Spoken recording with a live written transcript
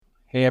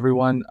Hey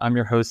everyone, I'm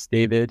your host,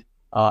 David.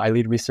 I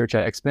lead research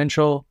at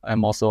Exponential.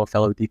 I'm also a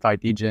fellow DeFi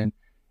Degen.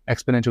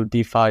 Exponential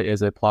DeFi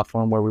is a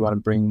platform where we want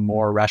to bring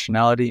more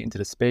rationality into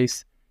the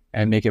space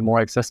and make it more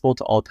accessible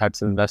to all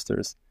types of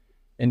investors.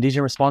 In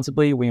Degen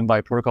Responsibly, we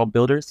invite protocol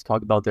builders to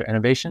talk about their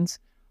innovations,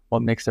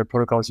 what makes their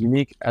protocols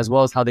unique, as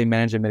well as how they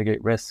manage and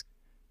mitigate risk.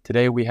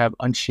 Today, we have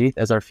unshETH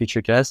as our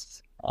featured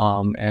guest.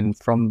 And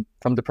from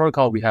the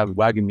protocol, we have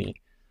Wagami.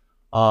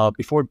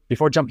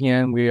 Before jumping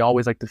in, we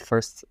always like to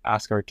first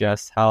ask our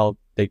guests how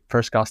they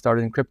first got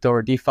started in crypto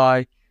or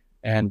DeFi,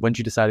 and when did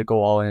you decide to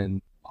go all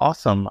in?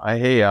 Awesome.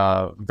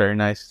 Very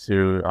nice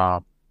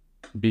to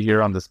be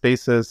here on the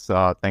Spaces.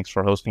 Thanks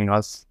for hosting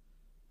us.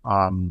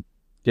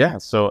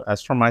 So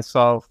as for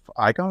myself,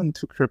 I got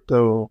into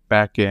crypto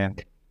back in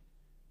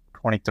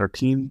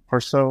 2013 or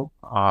so.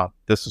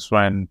 This is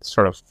when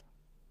sort of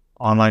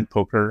online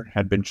poker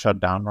had been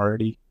shut down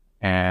already,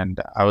 and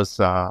I was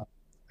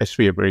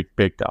actually a very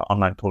big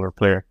online poker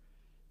player,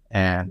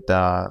 and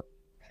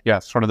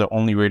sort of the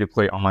only way to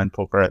play online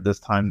poker at this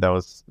time that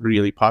was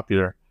really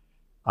popular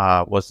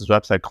was this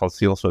website called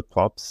Seals with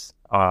Clubs,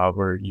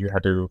 where you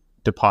had to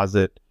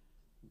deposit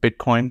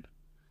Bitcoin,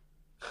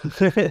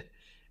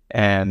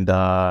 and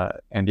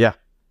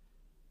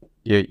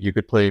you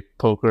could play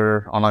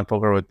online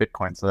poker with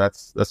Bitcoin. So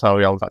that's how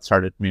we all got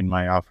started, me and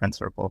my friend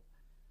circle.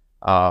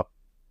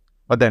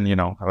 But then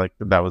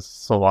that was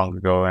so long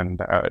ago, and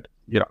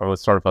it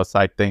was sort of a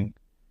side thing.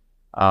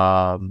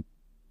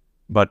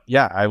 But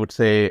yeah, I would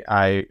say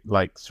I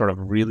sort of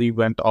really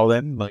went all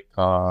in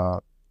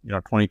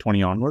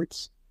 2020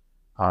 onwards.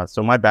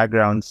 So my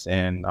background's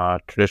in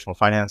traditional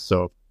finance.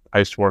 So I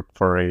used to work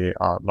for a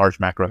large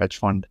macro hedge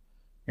fund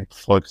in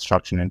portfolio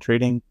construction and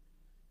trading.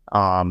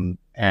 And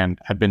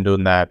I've been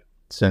doing that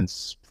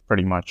since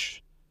pretty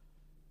much,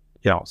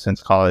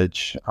 since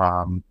college,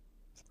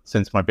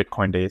 since my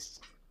Bitcoin days.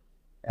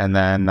 And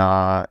then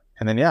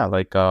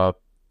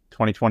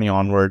 2020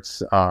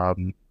 onwards,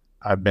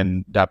 I've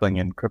been dabbling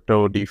in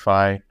crypto,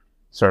 DeFi,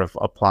 sort of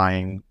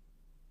applying,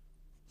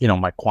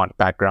 my quant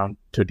background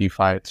to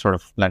DeFi. It sort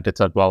of lent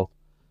itself well,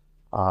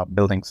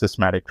 building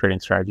systematic trading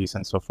strategies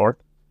and so forth.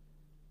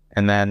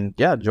 And then,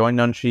 joined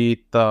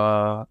unshETH,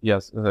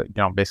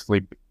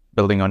 basically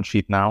building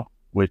unshETH now,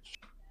 which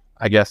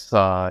I guess,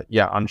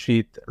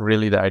 unshETH,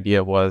 really the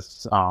idea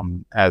was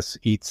as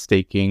ETH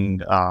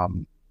staking,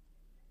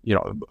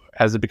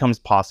 as it becomes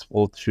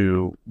possible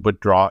to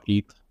withdraw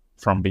ETH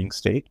from being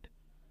staked,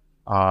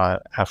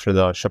 after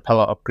the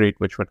Shapella upgrade,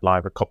 which went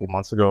live a couple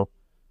months ago,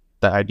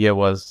 the idea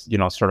was,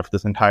 sort of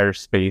this entire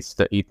space,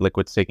 the ETH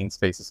liquid staking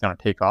space, is going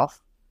to take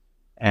off.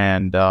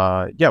 And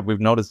we've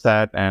noticed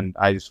that, and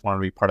I just want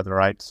to be part of the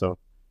ride, so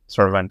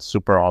sort of went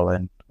super all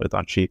in with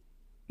unshETH.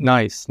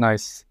 Nice.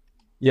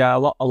 Yeah,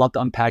 a lot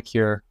to unpack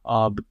here.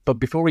 But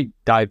before we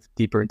dive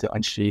deeper into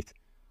unshETH,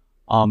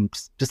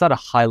 just at a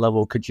high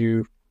level, could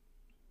you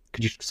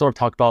sort of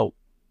talk about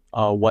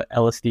what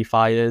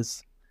LSDfi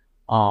is?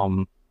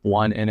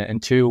 One,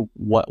 and two,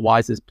 why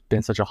has this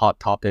been such a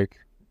hot topic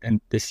in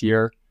this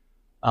year?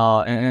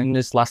 And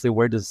just lastly,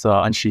 where does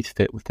unshETH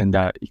fit within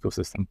that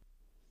ecosystem?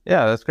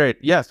 Yeah, that's great.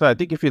 Yeah, so I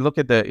think if you look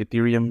at the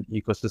Ethereum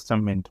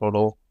ecosystem in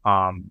total,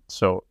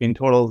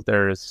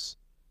 there's,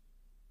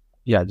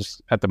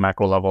 just at the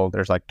macro level,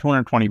 there's like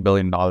 $220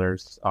 billion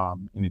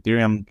in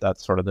Ethereum.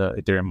 That's sort of the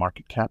Ethereum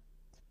market cap.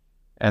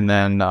 And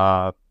then,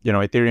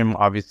 Ethereum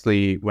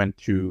obviously went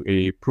to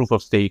a proof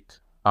of stake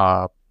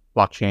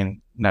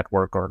blockchain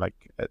network, or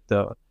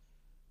the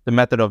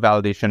method of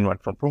validation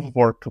went from proof of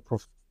work to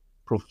proof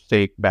of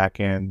stake back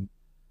in,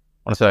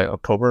 I want to say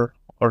October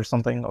or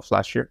something of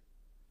last year.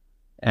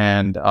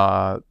 And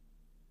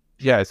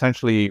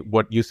essentially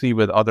what you see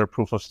with other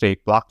proof of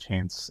stake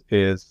blockchains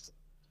is,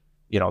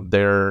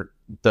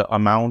 the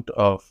amount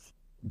of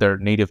their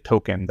native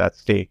token that's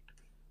staked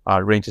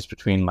ranges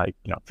between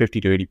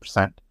 50 to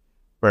 80%.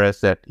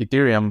 Whereas at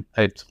Ethereum,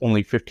 it's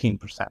only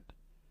 15%.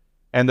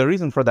 And the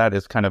reason for that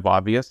is kind of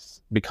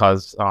obvious,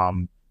 because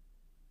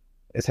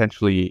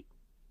essentially,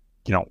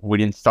 we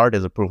didn't start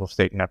as a proof of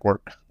stake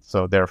network.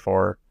 So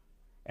therefore,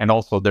 and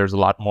also there's a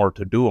lot more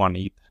to do on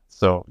ETH.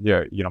 So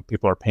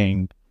people are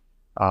paying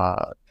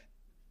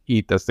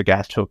ETH as the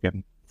gas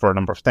token for a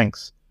number of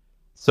things.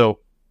 So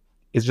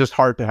it's just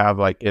hard to have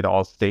it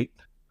all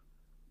staked.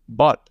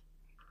 But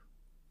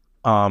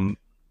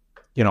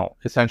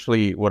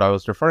essentially what I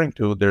was referring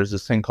to, there's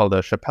this thing called the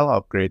Shapella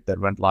upgrade that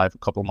went live a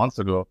couple months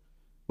ago,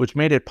 which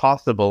made it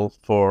possible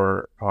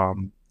for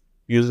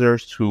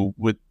users who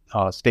would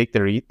stake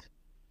their ETH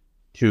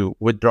to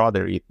withdraw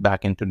their ETH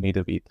back into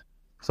native ETH.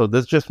 So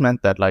this just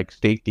meant that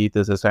staked ETH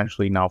is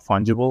essentially now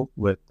fungible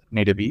with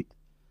native ETH.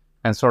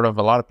 And sort of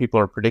a lot of people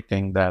are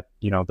predicting that,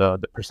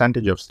 the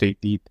percentage of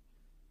staked ETH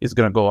is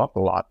going to go up a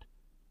lot.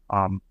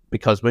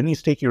 Because when you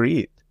stake your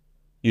ETH,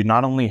 you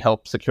not only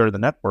help secure the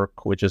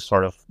network, which is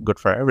sort of good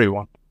for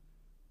everyone,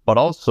 but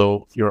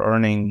also you're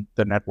earning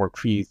the network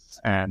fees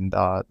and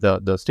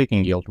the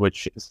staking yield,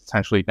 which is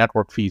essentially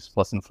network fees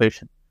plus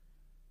inflation.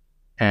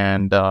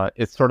 And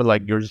it's sort of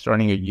like you're just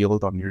earning a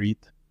yield on your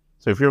ETH.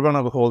 So if you're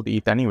going to hold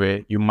ETH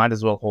anyway, you might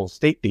as well hold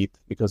staked ETH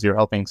because you're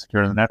helping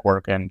secure the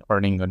network and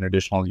earning an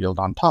additional yield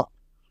on top.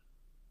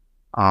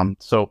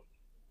 So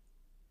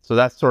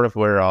that's sort of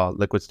where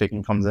liquid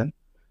staking comes in.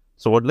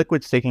 So what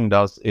liquid staking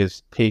does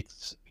is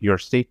takes your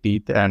staked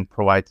ETH and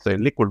provides a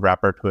liquid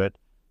wrapper to it.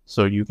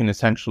 So you can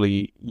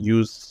essentially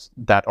use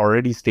that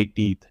already staked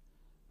ETH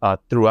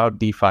throughout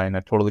DeFi in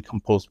a totally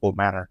composable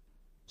manner.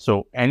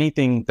 So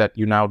anything that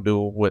you now do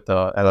with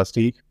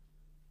LSD,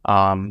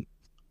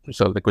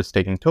 so liquid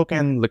staking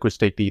token, liquid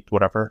staked ETH,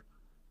 whatever,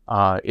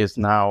 is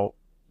now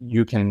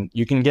you can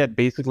get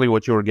basically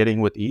what you were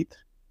getting with ETH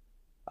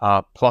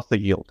plus the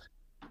yield.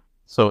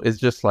 So it's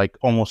just like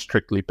almost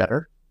strictly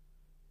better.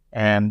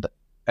 And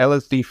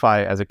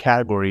LSDfi as a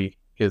category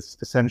is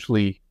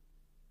essentially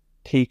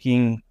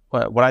taking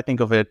what I think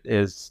of it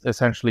is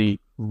essentially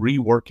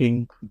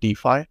reworking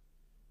DeFi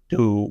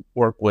to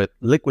work with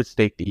liquid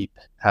staked ETH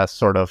as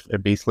sort of a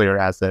base layer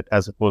asset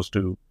as opposed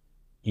to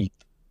ETH.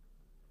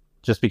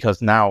 Just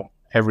because now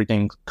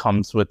everything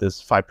comes with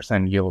this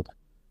 5% yield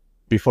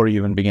before you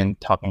even begin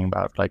talking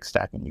about like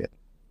stacking it.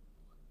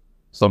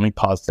 So let me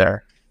pause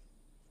there.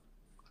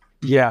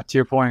 Yeah, to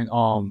your point,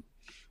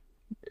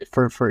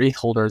 for ETH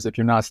holders, if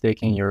you're not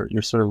staking,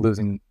 you're sort of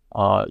losing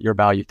your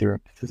value through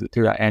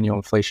that annual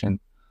inflation.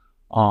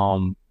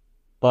 Yeah,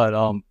 why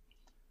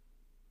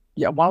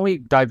don't we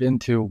dive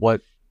into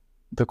what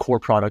the core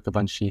product of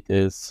unshETH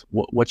is?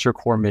 What's your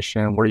core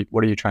mission?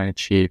 What are you trying to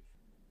achieve?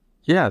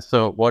 Yeah,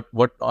 so what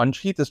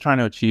unshETH is trying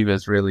to achieve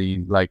is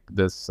really like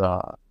this.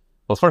 Well,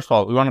 first of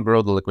all, we want to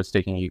grow the liquid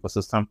staking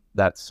ecosystem.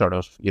 That's sort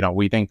of,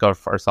 we think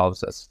of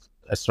ourselves as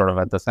sort of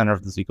at the center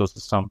of this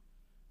ecosystem.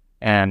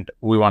 And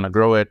we want to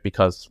grow it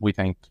because we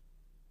think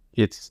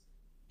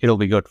it'll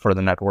be good for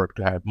the network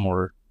to have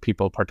more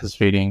people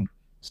participating,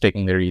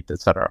 staking their ETH,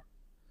 etc.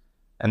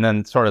 And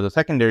then sort of the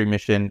secondary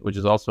mission, which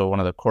is also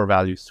one of the core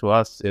values to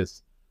us,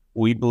 is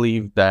we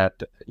believe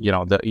that,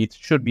 the ETH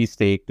should be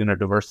staked in a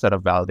diverse set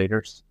of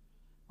validators.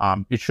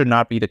 It should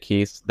not be the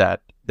case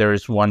that there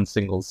is one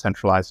single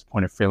centralized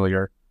point of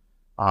failure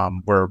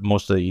where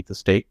most of the ETH is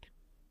staked.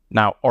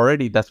 Now,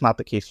 already that's not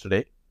the case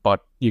today,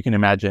 but you can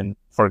imagine,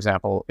 for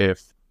example,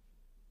 if,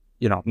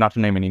 not to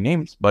name any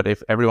names, but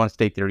if everyone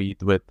staked their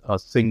ETH with a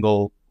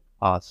single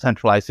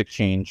centralized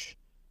exchange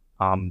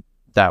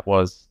that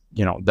was,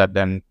 that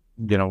then,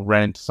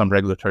 ran into some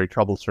regulatory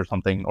troubles or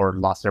something, or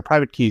lost their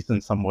private keys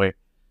in some way,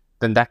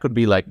 then that could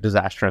be like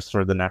disastrous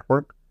for the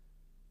network.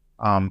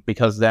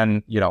 Because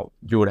then,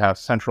 you would have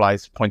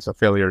centralized points of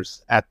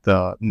failures at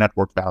the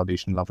network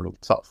validation level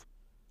itself.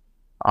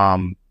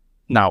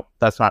 Now,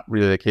 that's not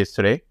really the case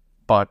today,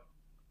 but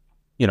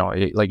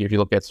like if you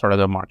look at sort of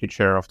the market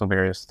share of the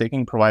various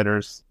staking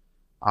providers,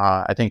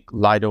 I think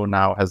Lido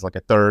now has like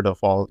a third of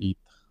all ETH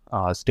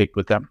staked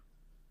with them.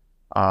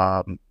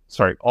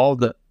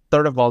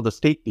 Third of all the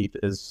staked ETH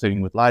is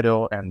sitting with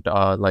Lido, and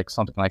like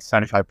something like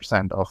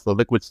 75% of the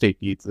liquid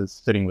staked ETH is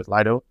sitting with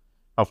Lido.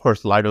 Of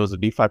course, Lido is a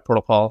DeFi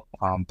protocol.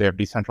 They have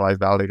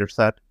decentralized validator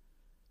set,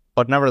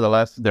 but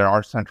nevertheless, there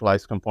are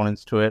centralized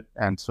components to it,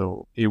 and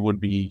so it would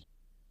be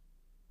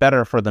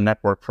better for the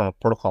network from a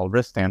protocol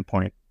risk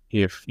standpoint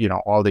if,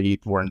 all the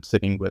ETH weren't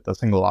sitting with a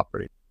single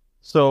operator.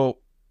 So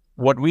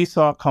what we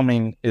saw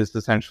coming is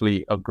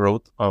essentially a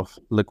growth of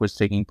liquid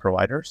staking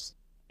providers,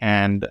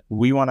 and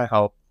we want to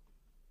help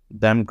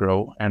them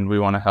grow, and we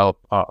want to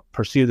help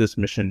pursue this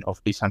mission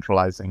of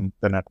decentralizing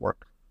the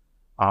network.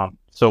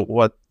 So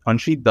what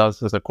unshETH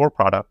does as a core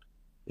product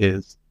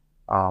is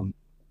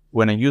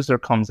when a user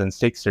comes and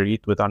stakes their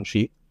ETH with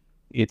unshETH,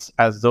 it's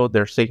as though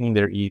they're staking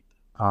their ETH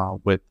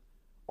with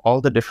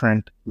all the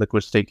different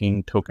liquid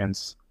staking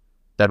tokens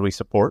that we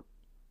support.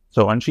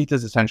 So unshETH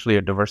is essentially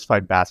a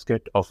diversified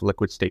basket of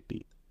liquid staked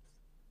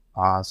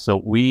ETH.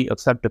 So we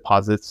accept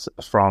deposits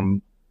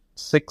from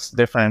 6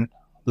 different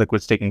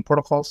liquid staking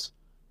protocols.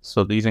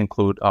 So these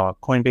include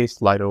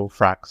Coinbase, Lido,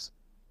 Frax,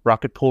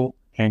 Rocket Pool,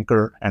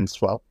 Anchor, and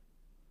Swell.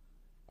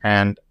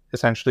 And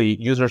essentially,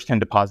 users can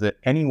deposit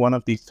any one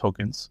of these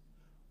tokens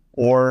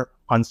or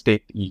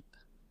unstaked ETH.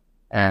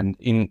 And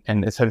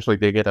essentially,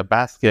 they get a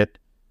basket,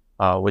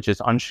 which is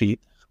unshETH,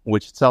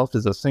 which itself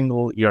is a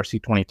single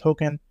ERC20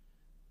 token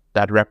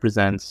that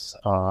represents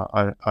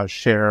a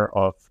share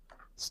of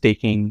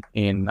staking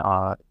in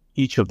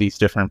each of these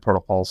different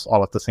protocols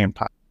all at the same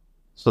time.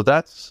 So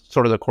that's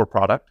sort of the core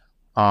product.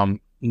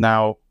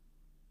 Now,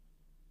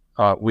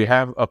 we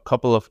have a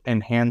couple of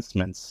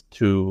enhancements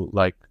to,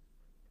 like,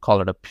 call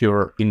it a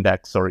pure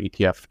index or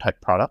ETF type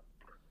product.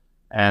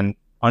 And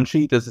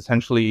unshETH is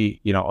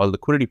essentially, a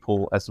liquidity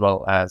pool as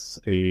well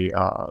as a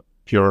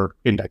pure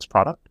index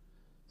product.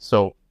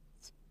 So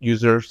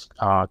users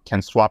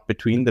can swap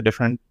between the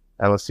different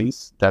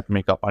LSCs that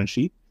make up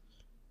unshETH.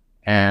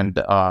 And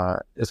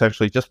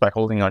essentially, just by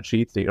holding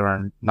unshETH, they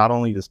earn not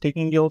only the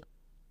staking yield,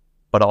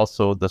 but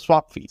also the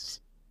swap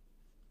fees.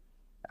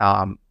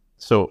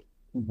 So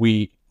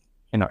we,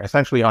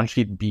 essentially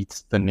unshETH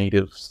beats the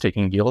native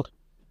staking yield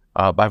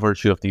by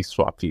virtue of these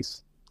swap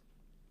fees.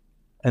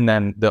 And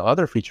then the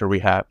other feature we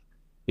have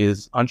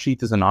is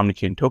unshETH is an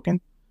omnichain token.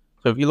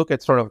 So if you look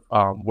at sort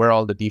of where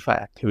all the DeFi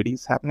activity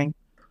is happening,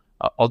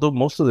 although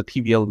most of the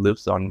TVL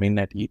lives on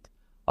mainnet ETH,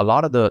 a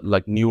lot of the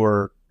like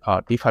newer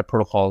DeFi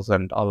protocols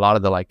and a lot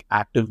of the like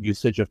active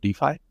usage of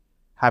DeFi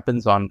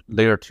happens on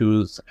layer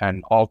 2s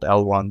and alt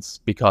L1s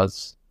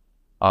because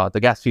the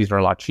gas fees are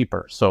a lot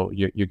cheaper. So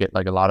you get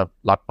like a lot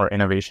more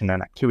innovation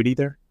and activity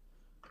there.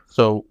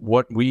 So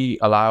what we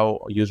allow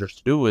users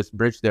to do is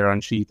bridge their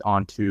unshETH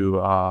onto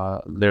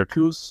layer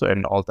 2s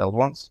and alt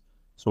L1s.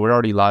 So we're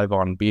already live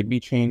on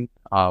BNB chain.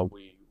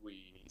 We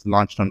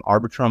launched on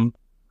Arbitrum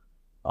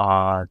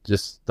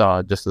just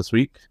this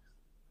week,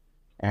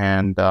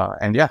 and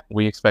yeah,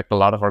 we expect a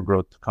lot of our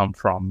growth to come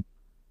from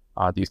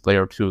these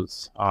layer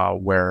 2s,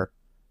 where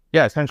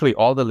essentially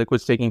all the liquid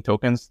staking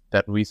tokens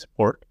that we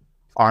support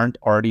aren't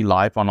already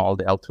live on all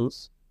the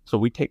L2s. So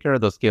we take care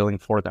of the scaling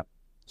for them.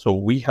 So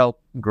we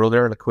help grow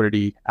their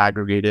liquidity,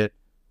 aggregate it,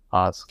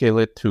 scale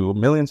it to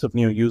millions of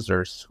new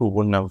users who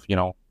wouldn't have,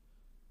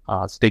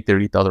 staked their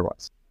ETH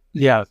otherwise.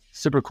 Yeah,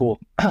 super cool.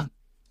 I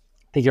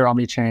think your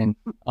omni-chain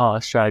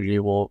strategy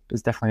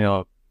is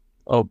definitely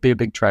a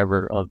big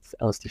driver of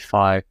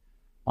LSDfi.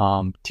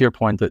 To your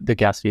point, the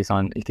gas fees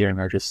on Ethereum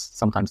are just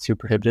sometimes too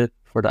prohibitive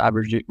for the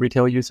average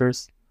retail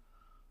users.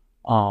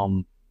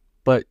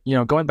 But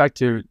going back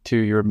to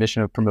your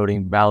mission of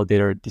promoting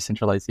validator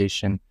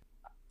decentralization,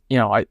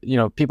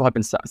 people have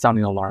been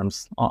sounding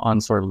alarms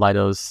on sort of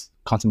Lido's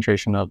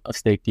concentration of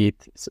staked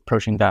ETH. It's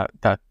approaching that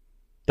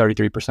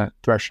 33%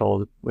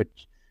 threshold,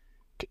 which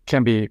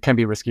can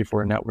be risky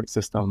for a network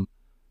system.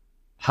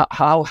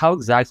 How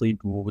exactly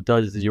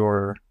does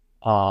your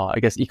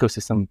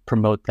ecosystem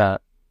promote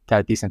that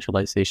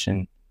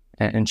decentralization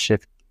and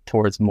shift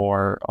towards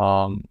more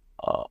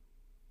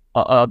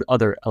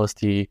other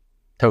LSD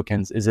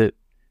tokens? Is it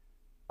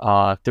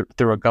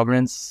through a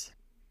governance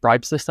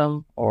bribe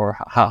system, or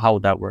how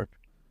would that work?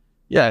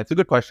 Yeah, it's a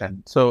good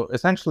question. So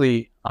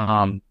essentially,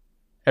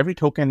 every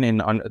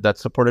token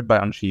that's supported by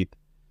unshETH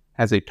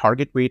has a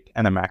target weight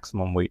and a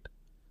maximum weight.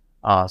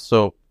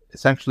 So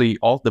essentially,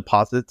 all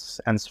deposits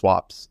and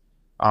swaps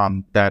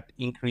that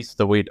increase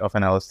the weight of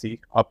an LSD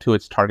up to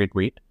its target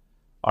weight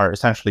are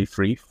essentially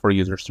free for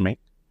users to make.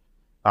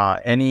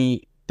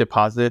 Any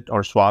deposit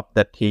or swap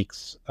that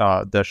takes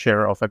the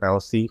share of an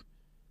LSD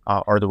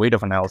or the weight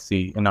of an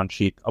LSD in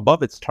unshETH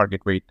above its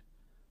target weight,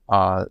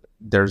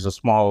 there's a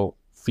small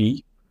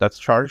fee that's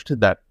charged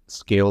that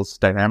scales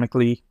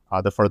dynamically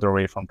the further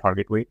away from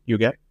target weight you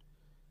get.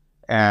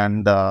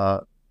 And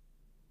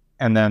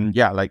then,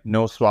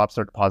 no swaps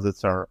or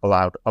deposits are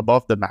allowed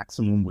above the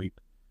maximum weight.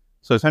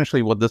 So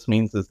essentially what this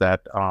means is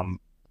that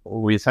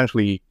we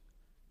essentially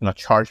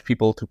charge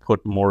people to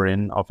put more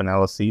in of an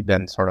LSD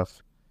than sort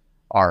of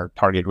our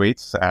target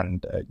weights.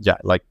 And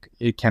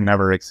it can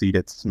never exceed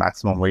its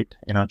maximum weight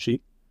in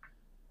unshETH.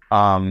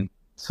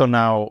 So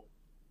now,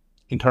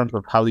 in terms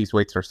of how these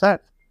weights are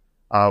set,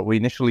 we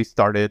initially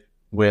started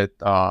with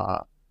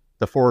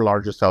the 4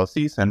 largest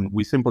LSDs, and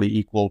we simply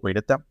equal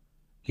weighted them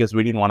because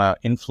we didn't want to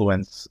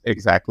influence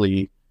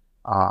exactly,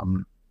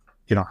 how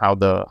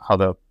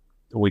the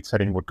weight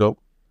setting would go.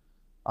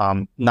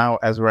 Now,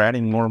 as we're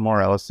adding more and more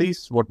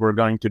LSDs, what we're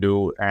going to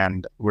do,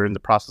 and we're in the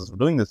process of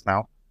doing this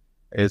now,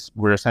 is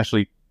we're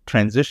essentially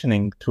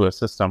transitioning to a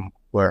system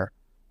where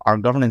our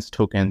governance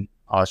token,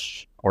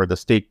 USH, or the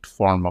staked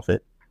form of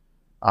it,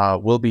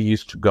 will be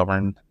used to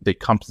govern the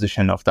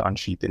composition of the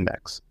unshETH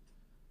index.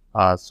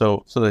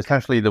 So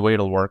essentially the way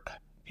it'll work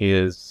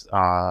is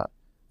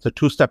it's a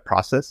 2-step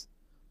process.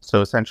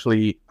 So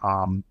essentially,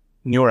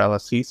 newer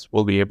LSDs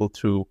will be able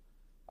to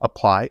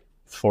apply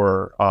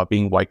for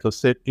being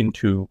whitelisted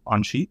into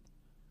unshETH.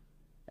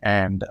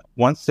 And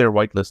once they're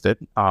whitelisted,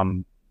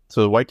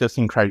 so the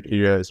whitelisting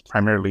criteria is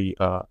primarily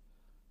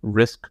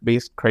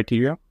risk-based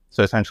criteria.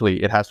 So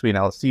essentially, it has to be an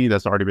LSD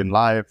that's already been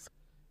live,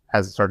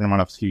 has a certain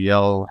amount of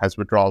CVL, has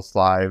withdrawals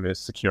live, is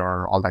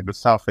secure, all that good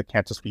stuff. It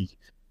can't just be,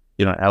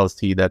 an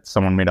LSD that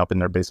someone made up in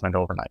their basement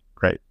overnight,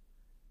 right?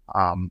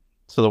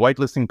 So the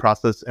whitelisting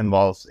process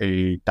involves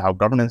a DAO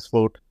governance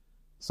vote.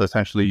 So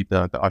essentially,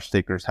 the USH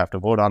stakers have to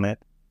vote on it.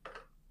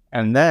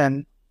 And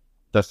then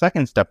the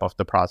second step of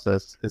the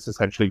process is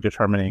essentially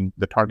determining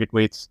the target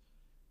weights.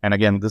 And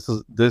again,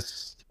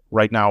 this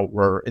right now,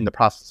 we're in the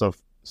process of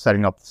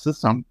setting up the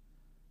system.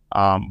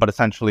 But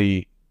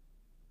essentially,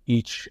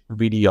 each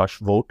VD-USH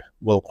vote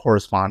will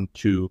correspond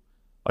to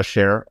a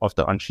share of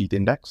the unshETH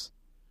index.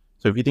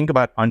 So if you think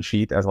about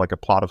unshETH as like a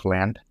plot of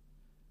land,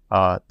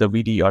 the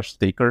VD-USH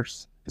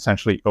stakers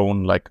essentially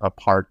own like a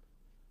part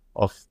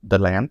of the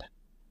land,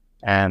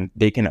 and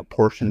they can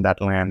apportion that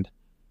land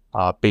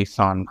based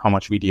on how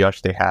much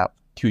VD-USH they have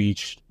to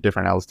each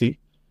different LSD.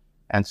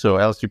 And so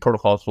LSD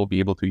protocols will be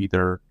able to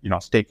either,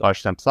 stake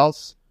USH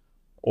themselves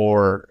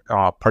or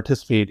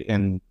participate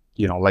in,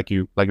 like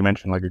you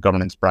mentioned, like a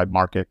governance bribe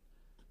market,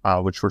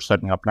 which we're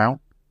setting up now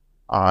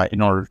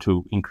in order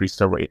to increase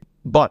their rate.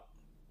 But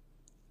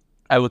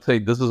I would say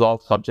this is all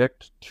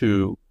subject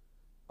to,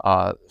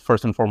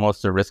 first and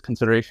foremost, the risk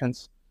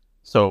considerations.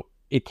 So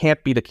it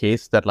can't be the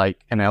case that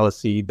like an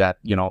LSD that,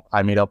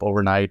 I made up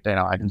overnight,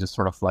 I can just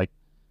sort of like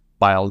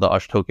buy all the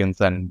USH tokens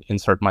and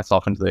insert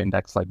myself into the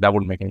index. Like that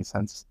wouldn't make any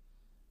sense.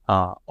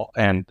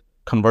 And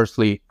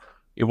conversely,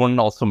 it wouldn't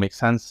also make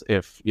sense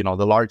if,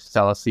 the largest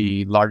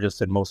LSE,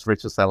 largest and most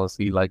richest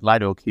LSE, like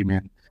Lido came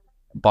in,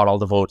 bought all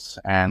the votes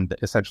and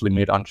essentially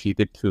made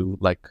unshETH to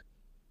like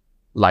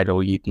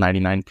Lido ETH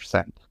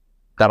 99%.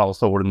 That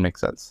also wouldn't make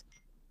sense.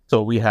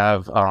 So we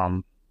have,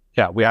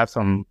 we have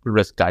some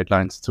risk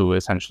guidelines to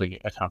essentially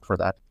account for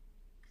that.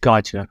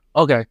 Gotcha.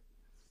 Okay.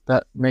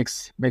 That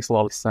makes a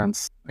lot of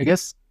sense. I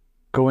guess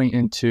going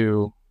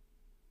into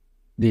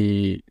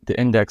the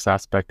index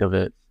aspect of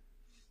it,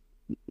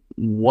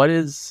 what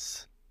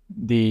is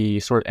the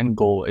sort of end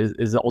goal?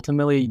 Is it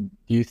ultimately, do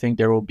you think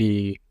there will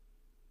be,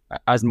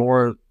 as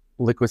more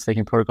liquid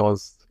staking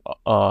protocols,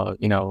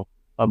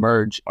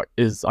 emerge,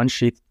 is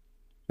unshETH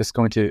just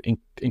going to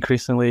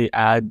increasingly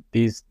add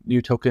these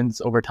new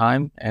tokens over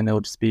time, and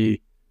it'll just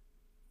be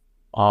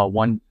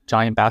one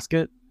giant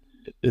basket?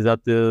 Is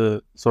that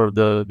the sort of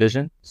the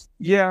vision?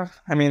 Yeah,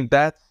 I mean,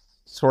 that's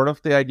sort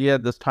of the idea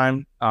at this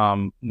time.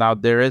 Now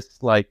there is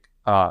like,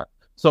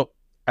 so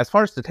as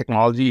far as the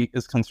technology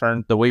is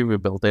concerned, the way we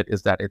built it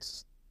is that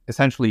it's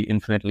essentially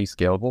infinitely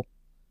scalable.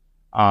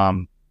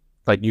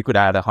 Like you could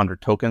add 100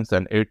 tokens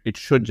and it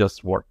should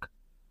just work.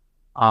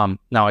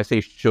 Now I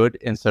say should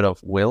instead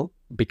of will,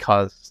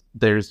 because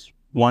there's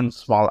one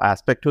small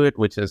aspect to it,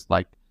 which is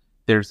like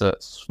there's a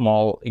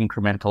small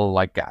incremental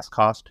like gas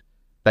cost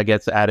that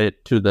gets added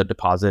to the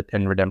deposit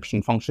and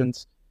redemption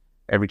functions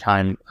every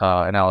time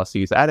an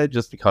LSD is added,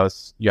 just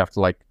because you have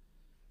to like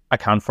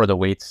account for the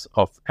weights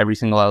of every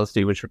single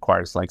LSD, which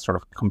requires like sort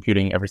of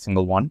computing every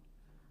single one.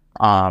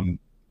 Now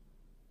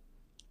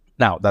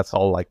that's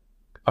all like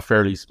a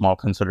fairly small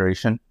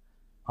consideration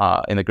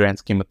in the grand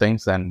scheme of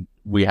things, and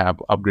we have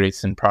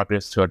upgrades in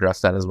progress to address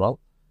that as well.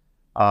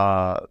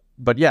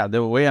 But yeah,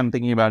 the way I'm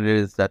thinking about it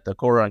is that the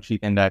core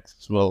unshETH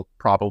index will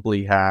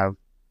probably have,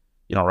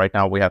 right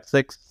now we have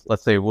 6.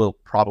 Let's say we'll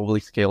probably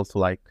scale to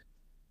like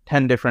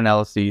 10 different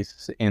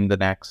LSDs in the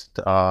next,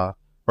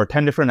 or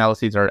 10 different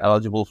LSDs are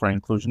eligible for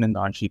inclusion in the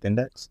unshETH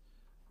index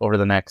over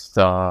the next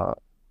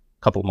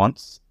couple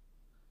months.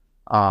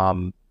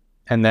 And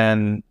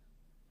then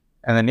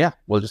yeah,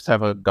 we'll just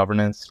have a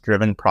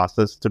governance-driven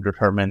process to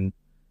determine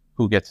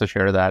who gets to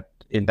share that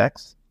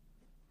index.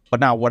 But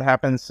now what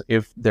happens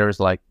if there's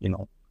like,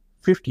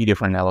 50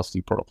 different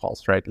LSD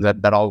protocols, right?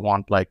 That all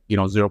want like,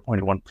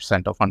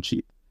 0.1% of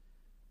unshETH.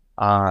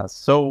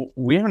 So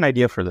we have an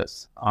idea for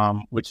this,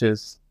 which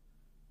is,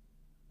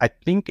 I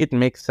think it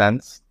makes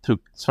sense to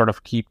sort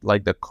of keep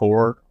like the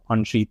core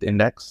unshETH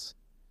index,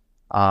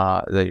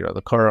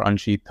 the core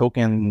unshETH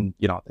token,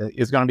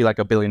 is going to be like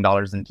 $1 billion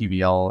in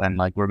TVL, and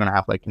like we're going to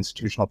have like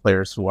institutional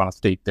players who want to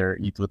stake their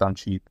ETH with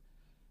unshETH.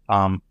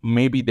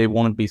 Maybe they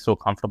won't be so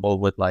comfortable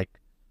with like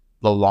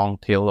the long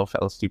tail of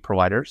LSD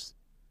providers,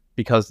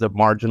 because the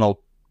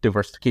marginal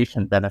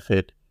diversification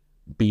benefit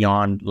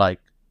beyond like,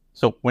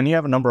 so when you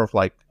have a number of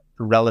like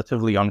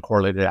relatively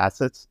uncorrelated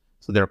assets,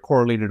 so they're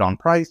correlated on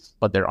price,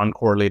 but they're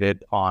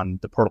uncorrelated on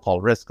the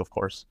protocol risk, of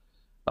course.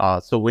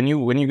 So when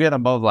you get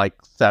above like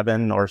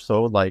 7 or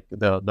so, like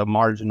the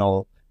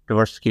marginal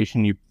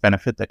diversification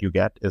benefit that you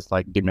get is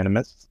like de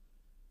minimis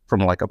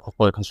from like a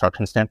portfolio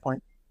construction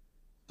standpoint.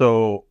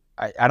 So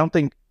I don't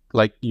think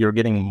like you're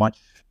getting much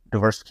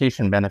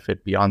diversification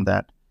benefit beyond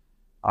that.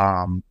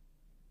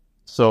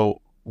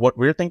 So what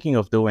we're thinking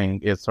of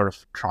doing is sort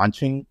of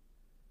tranching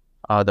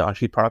the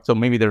unshETH product. So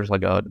maybe there's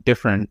like a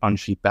different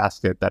unshETH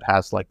basket that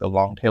has like the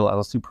long tail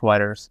LSD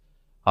providers,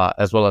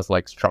 as well as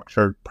like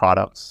structured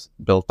products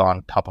built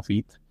on top of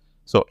ETH.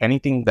 So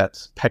anything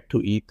that's pegged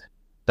to ETH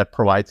that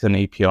provides an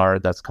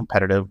APR that's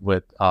competitive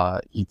with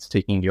ETH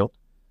staking yield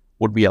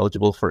would be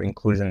eligible for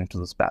inclusion into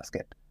this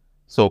basket.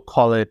 So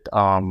call it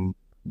BGN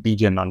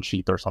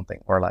unshETH or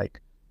something, or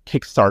like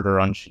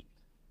Kickstarter unshETH.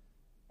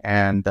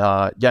 And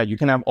you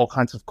can have all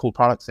kinds of cool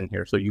products in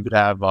here. So you could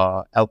have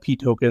LP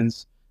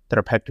tokens that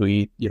are pegged to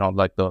ETH,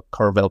 like the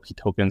Curve LP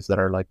tokens that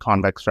are like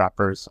convex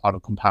wrappers,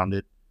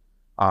 auto-compounded.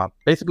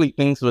 Basically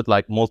things with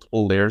like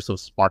multiple layers of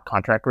smart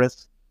contract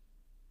risk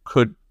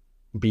could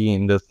be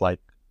in this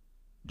like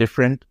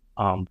different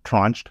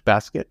tranched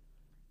basket.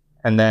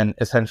 And then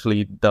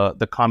essentially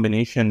the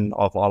combination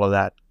of all of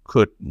that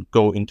could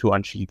go into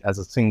unshETH as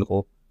a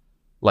single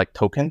like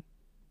token.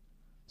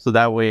 So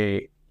that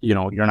way,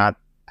 you're not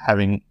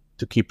having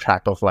to keep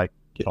track of like,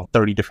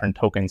 30 different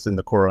tokens in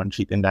the core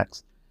unshETH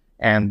index.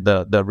 And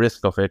the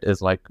risk of it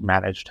is like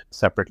managed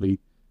separately,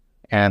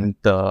 and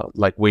the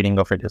like weighting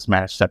of it is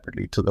managed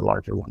separately to the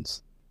larger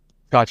ones.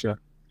 Gotcha.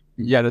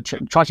 Yeah, the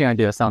tranching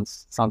idea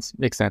sounds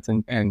makes sense,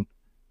 and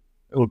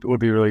it would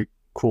be really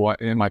cool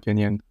in my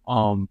opinion.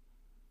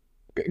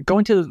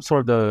 Going to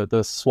sort of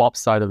the swap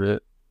side of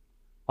it,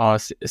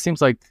 it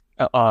seems like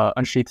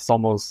unshETH is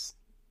almost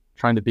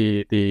trying to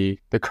be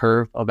the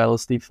curve of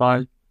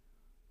LSDfi,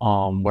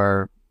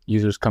 where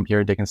users come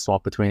here, they can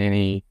swap between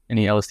any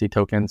LSD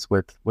tokens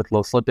with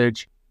low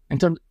slippage. In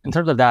terms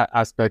of that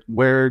aspect,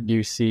 where do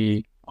you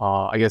see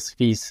I guess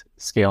fees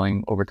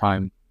scaling over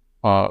time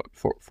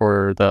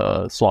for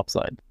the swap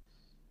side?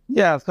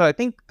 Yeah, so I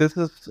think this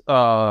is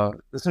an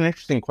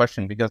interesting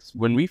question, because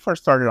when we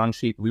first started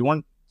unshETH, we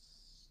weren't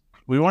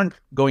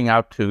going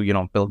out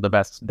to build the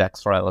best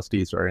DEX for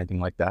LSDs or anything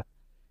like that.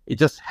 It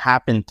just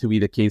happened to be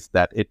the case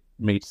that it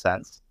made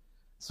sense.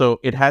 So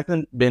it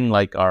hasn't been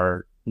like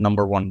our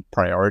number one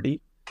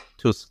priority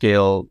to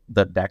scale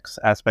the DEX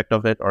aspect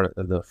of it or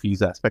the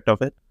fees aspect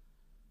of it.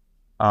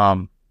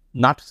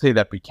 Not to say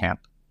that we can't.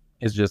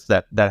 It's just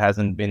that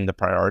hasn't been the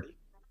priority.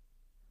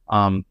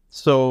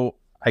 So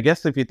I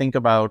guess if you think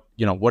about,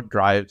 what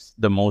drives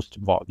the most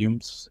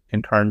volumes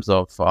in terms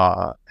of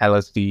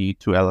LSD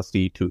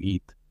to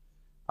ETH,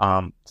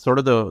 sort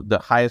of the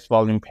highest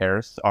volume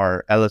pairs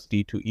are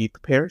LSD to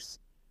ETH pairs,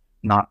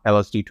 not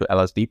LSD to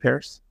LSD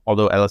pairs,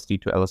 although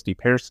LSD to LSD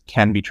pairs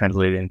can be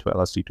translated into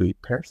LSD to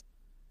ETH pairs.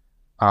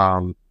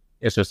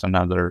 It's just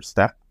another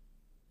step.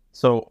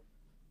 So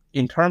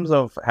in terms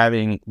of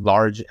having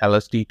large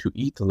LSD to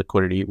ETH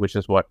liquidity, which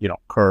is what,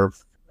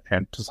 Curve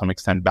and to some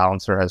extent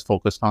Balancer has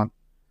focused on,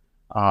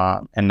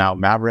 and now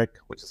Maverick,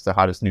 which is the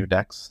hottest new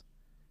DEX.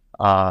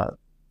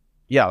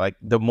 Like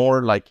the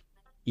more like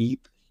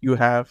ETH you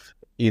have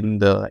in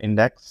the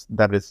index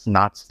that is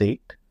not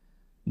staked,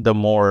 the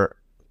more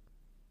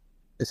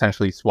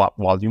essentially swap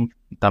volume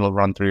that'll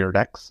run through your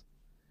DEX.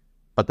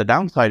 But the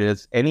downside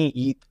is any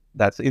ETH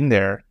that's in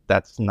there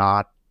that's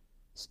not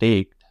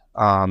staked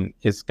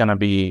is going to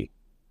be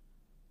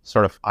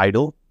sort of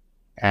idle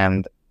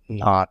and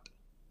not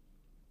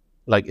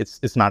like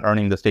it's not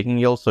earning the staking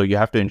yield. So you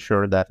have to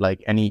ensure that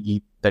like any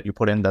ETH that you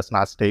put in that's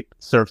not staked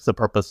serves the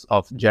purpose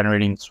of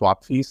generating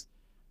swap fees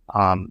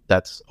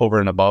that's over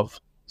and above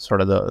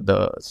sort of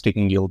the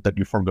staking yield that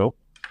you forgo.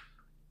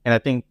 And I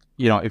think,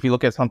 if you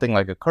look at something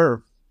like a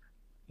Curve,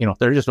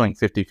 they're just doing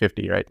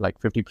 50-50, right? Like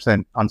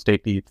 50%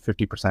 unstaked ETH,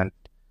 50%,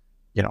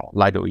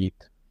 Lido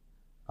ETH.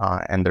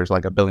 And there's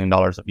like $1 billion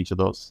of each of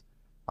those.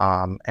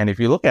 And if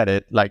you look at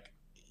it, like,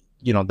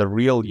 the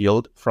real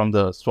yield from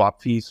the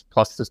swap fees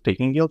plus the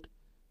staking yield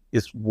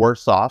is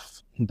worse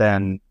off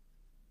than,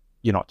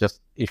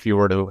 just if you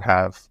were to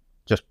have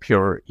just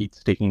pure ETH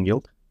staking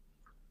yield.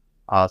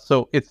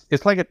 So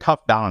it's like a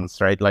tough balance,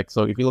 right? Like,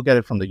 so if you look at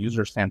it from the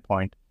user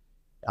standpoint,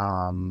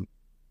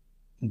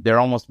 they're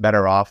almost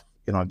better off,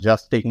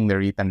 just taking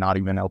their ETH and not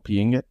even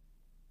LPing it.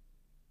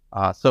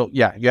 So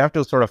yeah, you have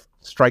to sort of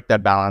strike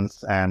that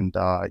balance, and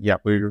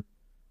we're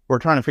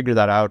trying to figure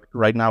that out.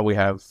 Right now we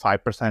have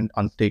 5%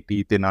 unstaked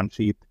ETH in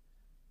unshETH,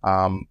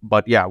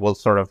 but yeah, we'll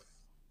sort of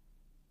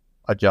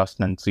adjust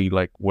and see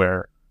like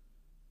what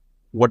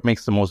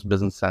makes the most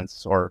business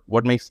sense, or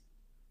what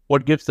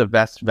gives the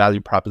best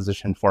value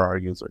proposition for our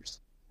users.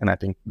 And I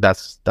think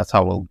that's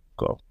how we'll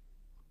go.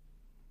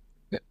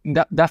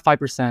 That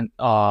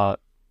 5%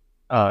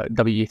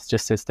 WETH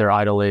just sits there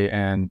idly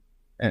and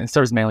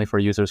serves mainly for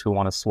users who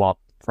want to swap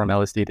from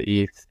LSD to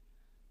ETH.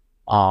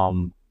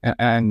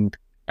 And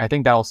I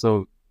think that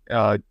also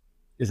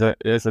is an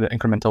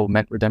incremental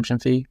MENT redemption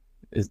fee.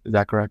 Is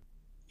that correct?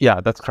 Yeah,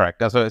 that's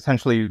correct. So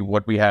essentially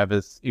what we have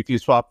is if you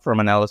swap from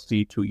an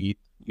LSD to ETH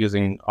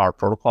using our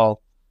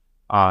protocol,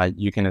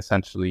 you can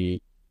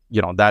essentially,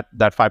 that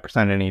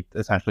 5% in ETH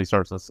essentially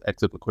serves as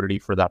exit liquidity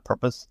for that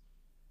purpose.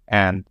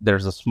 And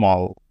there's a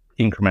small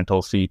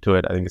incremental fee to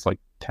it. I think it's like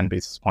 10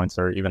 basis points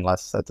or even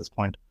less at this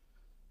point.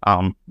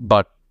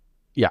 But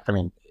yeah, I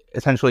mean,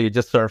 essentially it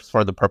just serves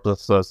for the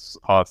purposes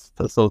of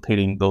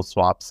facilitating those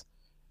swaps.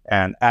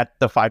 And at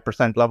the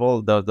 5%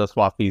 level, the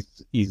swap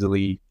fees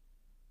easily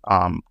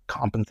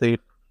compensate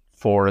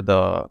for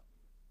the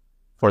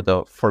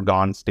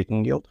foregone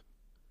staking yield.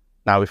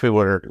 Now, if it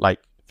were like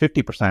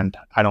 50%,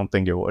 I don't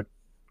think it would.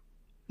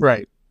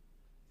 Right.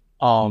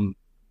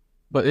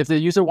 But if the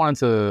user wanted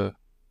to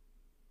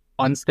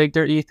unstake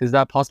their ETH, is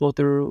that possible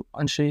through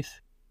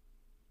unshETH?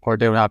 Or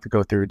they would have to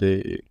go through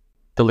the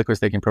liquid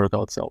staking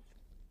protocol itself?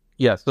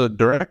 Yeah, so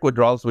direct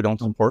withdrawals we don't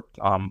support.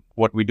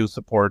 What we do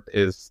support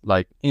is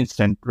like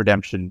instant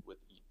redemption with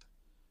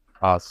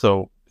ETH.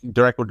 So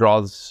direct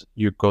withdrawals,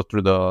 you go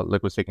through the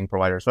liquid staking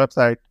provider's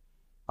website.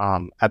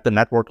 At the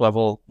network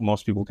level,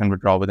 most people can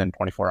withdraw within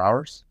 24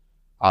 hours.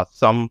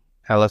 Some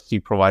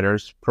LSD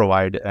providers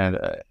provide an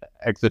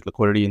exit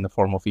liquidity in the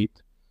form of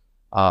ETH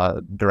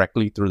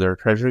directly through their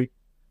treasury,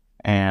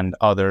 and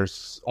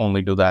others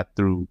only do that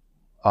through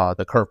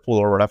the Curve pool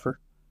or whatever.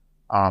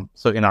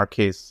 So in our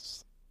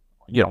case,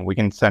 we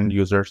can send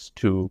users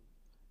to,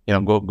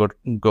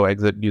 go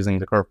exit using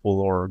the Curve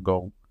pool, or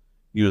go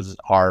use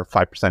our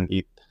 5%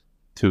 ETH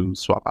to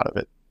swap out of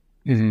it.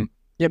 Mm-hmm.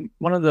 Yeah,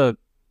 one of the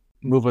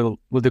move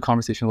the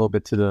conversation a little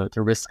bit to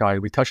the risk side.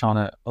 We touched on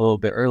it a little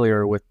bit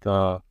earlier with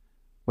the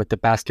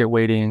basket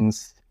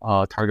weightings,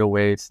 target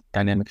weights,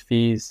 dynamic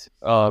fees.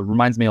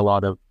 Reminds me a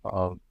lot of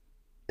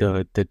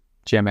the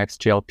GMX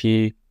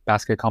GLP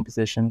basket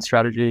composition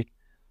strategy.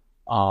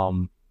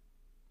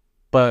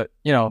 But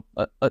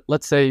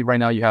let's say right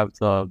now you have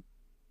the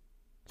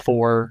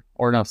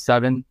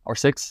 7 or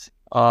 6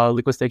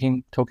 liquid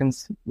staking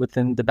tokens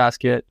within the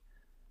basket.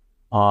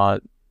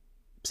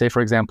 Say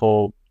for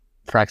example,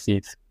 Frax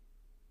ETH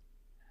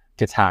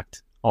gets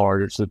hacked,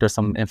 or there's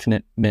some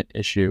infinite mint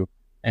issue.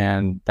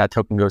 and that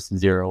token goes to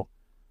zero.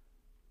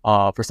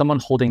 For someone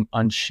holding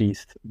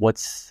unshETH,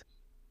 what's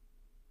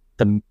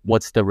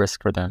the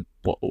risk for them?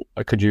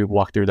 Could you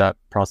walk through that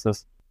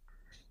process?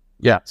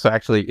 Yeah, so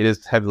actually it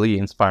is heavily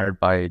inspired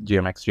by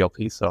GMX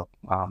GLP. So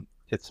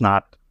it's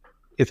not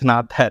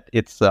that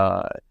it's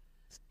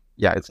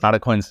it's not a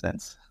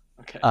coincidence.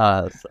 Okay.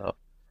 So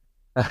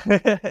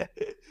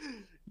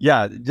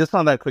yeah, just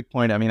on that quick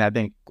point, I mean, I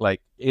think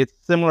like it's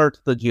similar to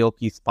the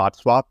GLP spot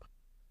swap,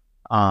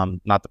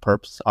 not the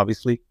perps,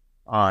 obviously,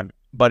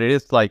 but it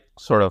is like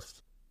sort of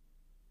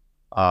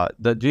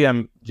the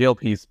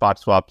GLP spot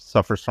swap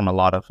suffers from a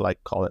lot of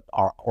like, call it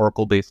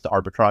Oracle-based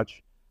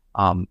arbitrage,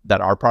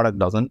 that our product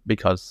doesn't,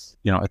 because,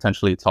 you know,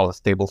 essentially it's all a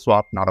stable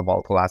swap, not a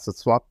volatile asset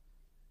swap.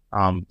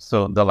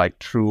 So the like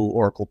true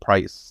Oracle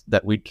price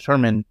that we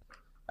determine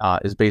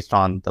is based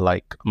on the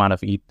like amount of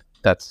ETH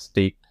that's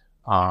staked,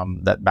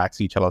 that backs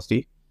each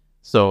LSD.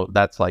 So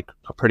that's like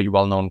a pretty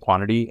well-known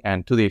quantity,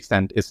 and to the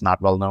extent it's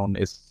not well-known,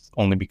 it's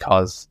only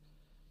because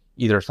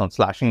either some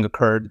slashing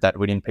occurred that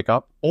we didn't pick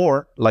up,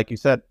 or like you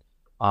said,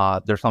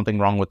 there's something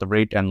wrong with the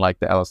rate and like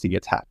the LSD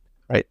gets hacked,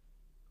 right?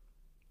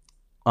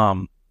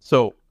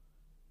 So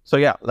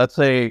yeah, let's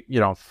say, you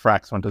know,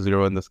 Frax went to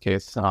zero in this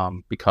case,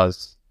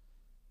 because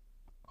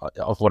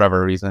of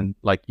whatever reason,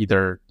 like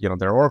either, you know,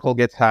 their Oracle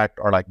gets hacked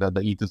or like the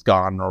ETH is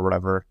gone or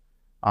whatever.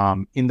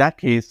 In that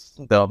case,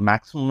 the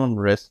maximum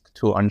risk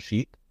to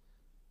unshETH,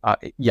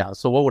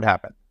 so what would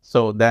happen?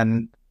 So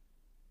then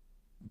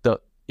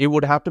it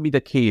would have to be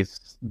the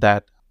case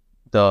that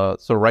so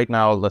right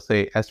now, let's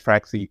say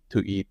sFrax ETH to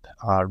ETH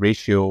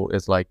ratio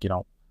is like, you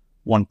know,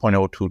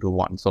 1.02 to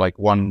 1. So like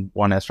one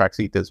sFrax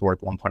ETH is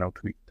worth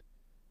 1.02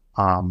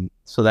 ETH.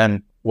 So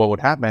then what would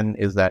happen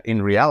is that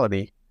in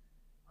reality,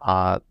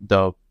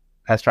 the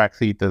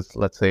sFrax ETH is,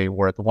 let's say,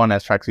 one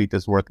sFrax ETH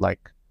is worth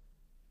like,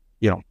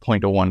 you know,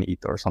 0.01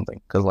 ETH or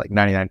something, because like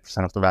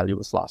 99% of the value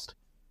was lost.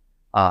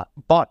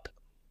 But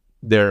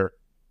their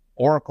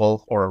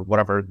Oracle or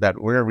whatever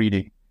that we're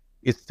reading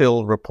is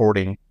still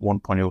reporting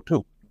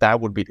 1.02. That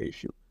would be the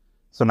issue.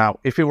 So now,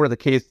 if it were the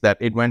case that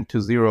it went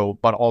to zero,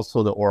 but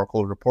also the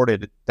Oracle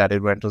reported that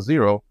it went to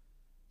zero,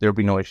 there'd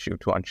be no issue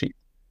to unshETH,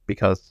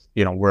 because,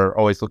 you know, we're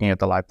always looking at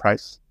the live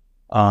price.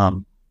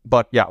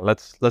 But yeah,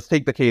 let's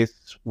take the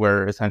case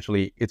where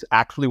essentially it's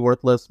actually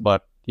worthless,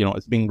 but, you know,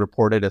 it's being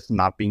reported as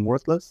not being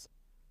worthless.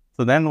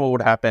 So then what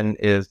would happen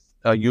is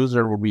a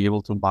user would be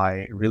able to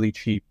buy really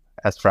cheap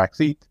sFrax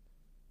ETH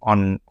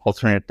on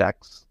alternate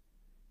DEX,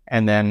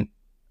 and then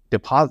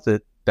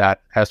deposit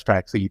that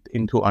sFrax ETH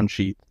into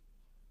unshETH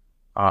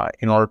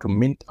in order to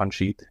mint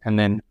unshETH, and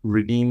then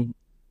redeem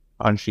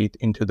unshETH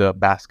into the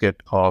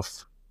basket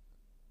of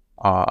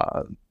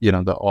you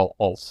know, the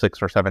all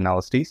 6 or 7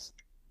 LSDs.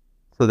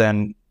 So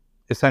then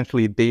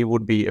essentially they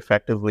would be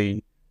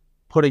effectively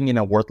putting in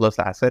a worthless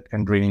asset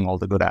and draining all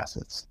the good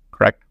assets,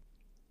 correct?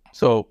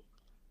 So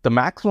the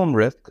maximum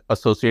risk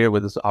associated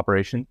with this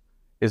operation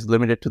is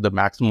limited to the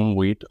maximum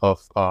weight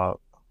of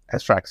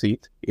sFrax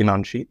ETH in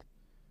unshETH,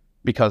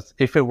 because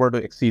if it were to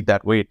exceed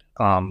that weight,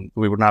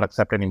 we would not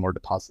accept any more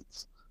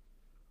deposits.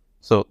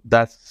 So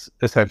that's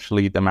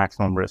essentially the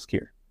maximum risk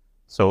here.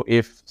 So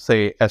if,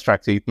 say,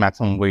 sFrax ETH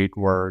maximum weight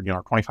were, you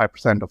know,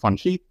 25% of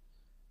unshETH,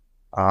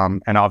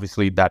 and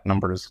obviously that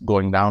number is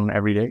going down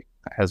every day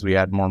as we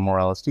add more and more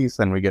LSDs,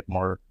 then we get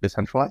more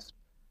decentralized.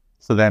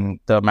 So then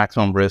the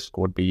maximum risk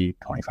would be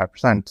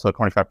 25%. So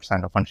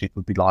 25% of unshETH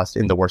would be lost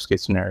in the worst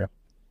case scenario.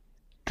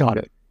 Got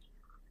it.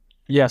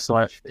 Yeah. So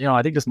I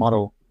think this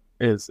model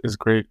is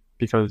great,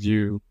 because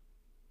you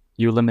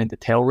limit the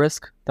tail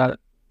risk that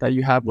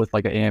you have with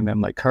like an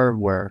AMM like curve,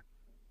 where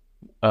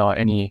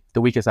the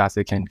weakest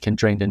asset can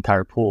drain the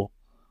entire pool.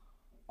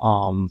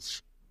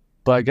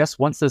 But I guess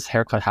once this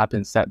haircut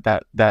happens,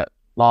 that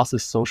loss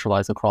is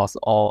socialized across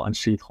all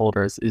unshETH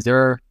holders. Is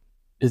there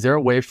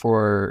a way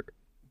for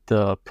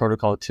the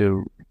protocol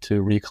to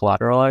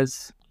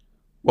recollateralize?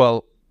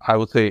 Well, I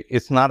would say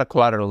it's not a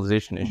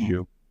collateralization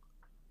issue,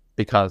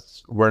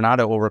 because we're not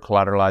an over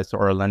collateralized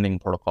or a lending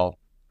protocol.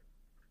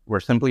 We're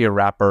simply a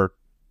wrapper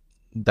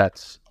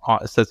that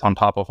sits on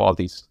top of all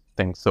these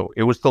things. So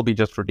it would still be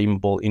just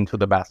redeemable into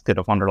the basket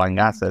of underlying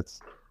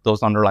assets.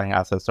 Those underlying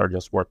assets are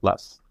just worth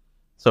less.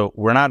 So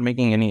we're not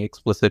making any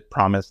explicit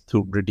promise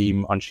to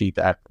redeem unshETH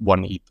at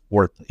 1 ETH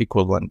worth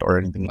equivalent or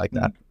anything like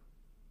that.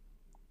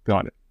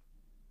 Got it.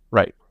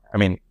 Right. I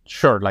mean,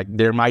 sure, like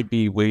there might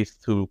be ways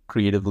to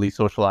creatively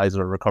socialize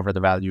or recover the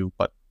value,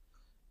 but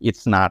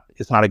it's not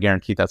a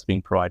guarantee that's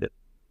being provided.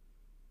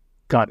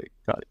 Got it.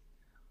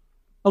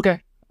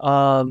 Okay.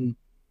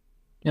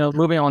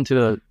 Moving on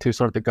to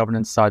sort of the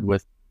governance side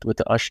with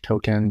the unshETH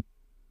token.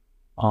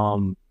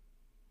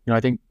 I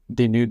think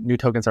the new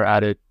tokens are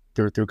added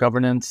through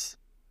governance.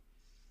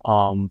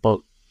 But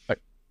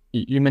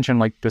you mentioned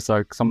like there's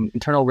like some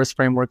internal risk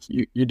framework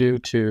you do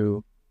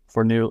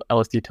for new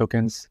LSD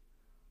tokens.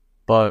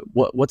 But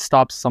what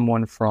stops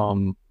someone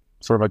from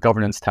sort of a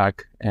governance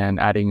tech and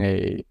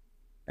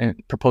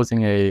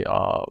proposing a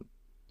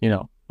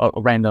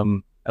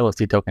random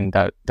LSD token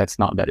that's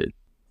not vetted?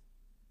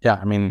 Yeah,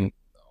 I mean,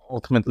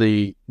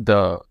 ultimately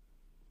the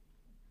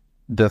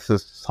this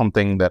is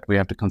something that we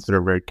have to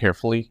consider very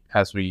carefully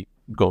as we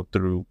go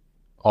through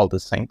all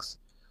these things.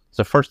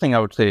 So first thing I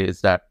would say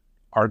is that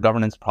our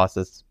governance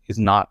process is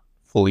not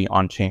fully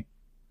on-chain.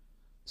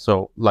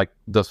 So like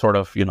the sort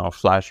of,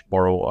 flash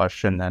borrow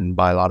ush and then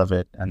buy a lot of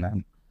it and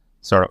then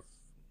sort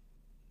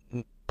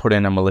of put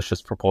in a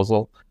malicious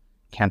proposal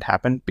can't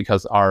happen,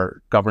 because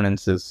our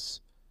governance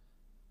is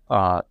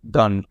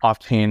done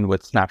off-chain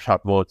with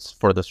snapshot votes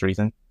for this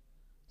reason.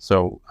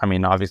 So, I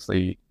mean,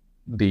 obviously,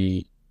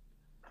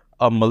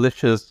 a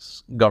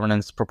malicious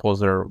governance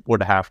proposer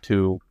would have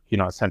to,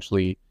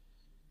 essentially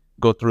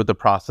go through the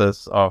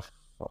process of,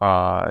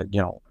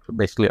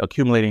 basically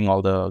accumulating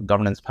all the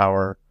governance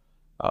power,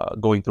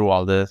 going through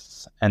all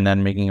this, and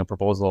then making a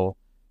proposal.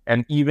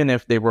 And even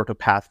if they were to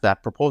pass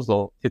that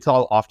proposal, it's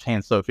all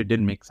off-chain. So if it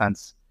didn't make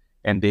sense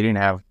and they didn't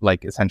have,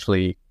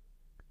 essentially,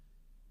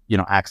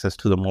 access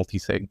to the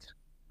multi-sig,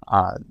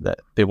 that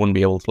they wouldn't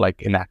be able to,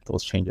 enact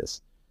those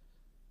changes.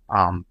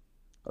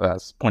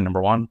 That's point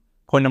number one.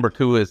 Point number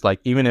two is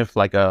even if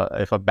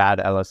if a bad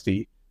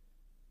LSD,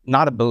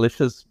 not a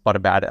malicious but a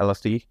bad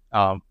LSD,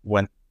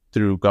 went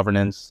through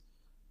governance,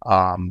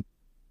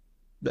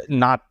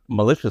 not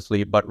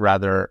maliciously, but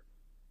rather,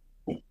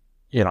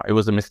 it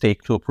was a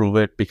mistake to approve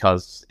it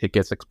because it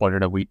gets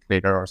exploited a week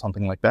later or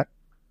something like that.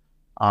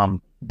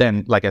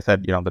 Then, like I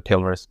said, the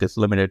tail risk is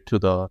limited to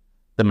the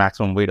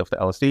maximum weight of the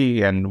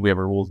LSD, and we have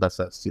a rule that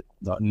says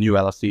the new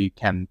LSD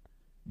can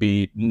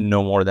be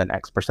no more than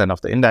X%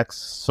 of the index,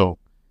 so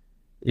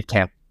it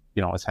can't,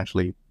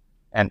 essentially,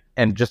 and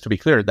just to be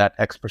clear, that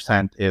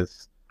X%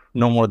 is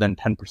no more than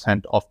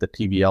 10% of the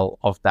TVL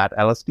of that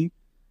LSD,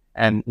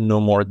 and no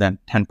more than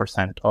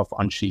 10% of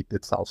unshETH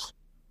itself.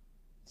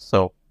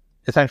 So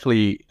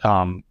essentially,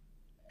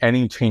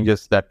 any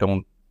changes that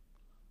don't,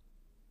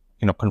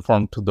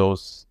 conform to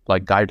those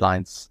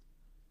guidelines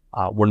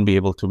wouldn't be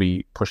able to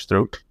be pushed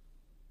through.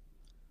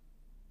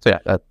 So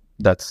yeah,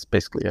 that's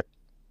basically it.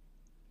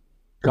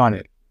 Got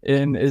it.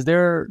 And is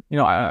there,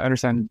 I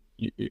understand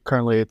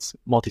currently it's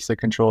multi-sig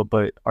control,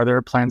 but are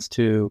there plans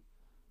to,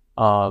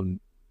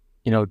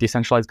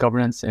 decentralize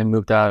governance and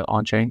move that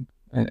on-chain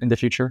in the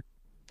future?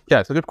 Yeah,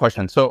 it's a good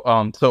question. So,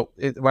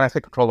 when I say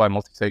controlled by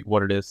multi-sig,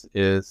 what it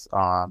is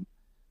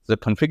the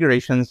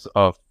configurations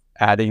of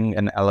adding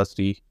an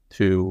LSD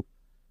to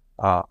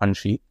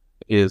unshETH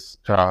is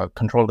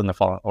controlled in the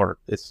following, or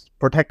it's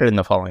protected in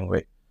the following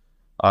way.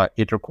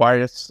 It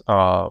requires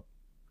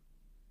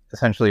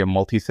essentially a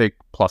multi-sig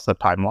plus a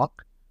time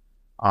lock.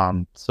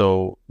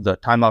 So the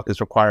time lock is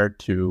required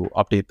to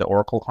update the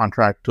Oracle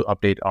contract, to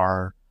update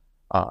our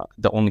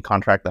the only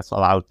contract that's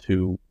allowed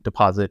to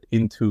deposit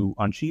into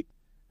unshETH,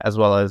 as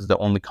well as the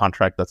only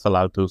contract that's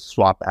allowed to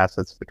swap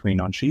assets between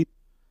unshETH.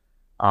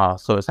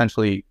 So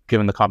essentially,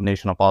 given the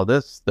combination of all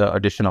this, the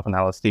addition of an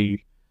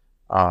LSD,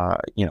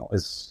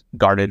 is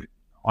guarded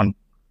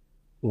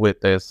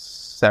with this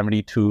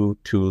 72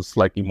 to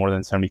slightly more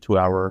than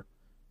 72-hour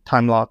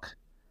time lock.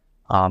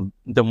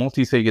 The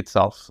multi-sig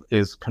itself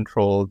is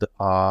controlled.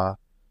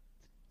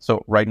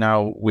 So right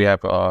now we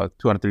have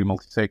 203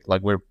 multi-sig.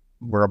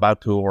 We're about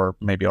to, or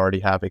maybe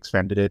already have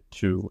expanded it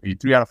to a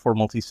 3 out of 4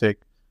 multi-sig,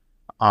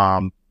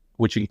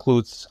 which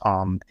includes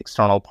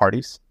external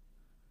parties.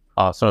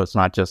 So it's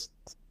not just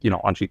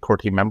unshETH core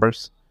team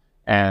members.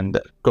 And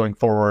going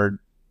forward,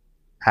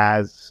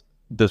 as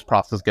this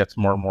process gets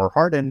more and more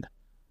hardened,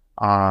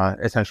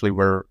 essentially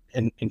we're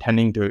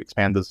intending to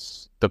expand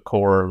the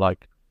core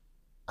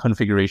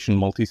configuration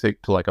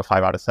multi-sig to a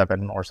 5 out of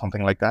 7 or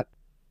something like that,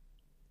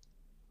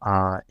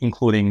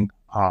 including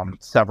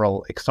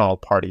several external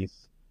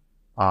parties.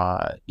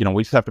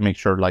 We just have to make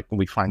sure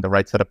we find the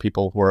right set of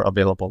people who are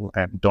available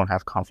and don't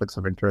have conflicts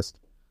of interest.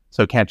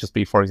 So it can't just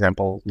be, for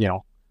example,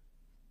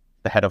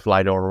 the head of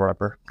Lido or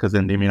whatever, because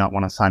then they may not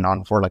want to sign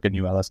on for a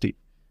new LSD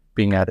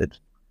being added.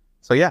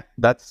 So yeah,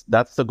 that's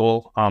the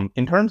goal.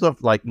 In terms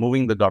of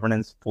moving the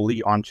governance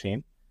fully on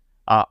chain,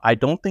 I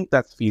don't think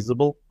that's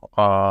feasible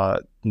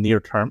near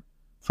term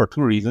for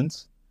two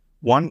reasons.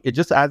 One, it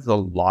just adds a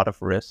lot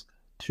of risk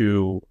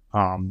to,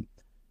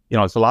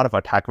 it's a lot of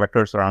attack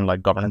vectors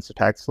around governance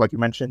attacks, like you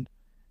mentioned.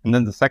 And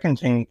then the second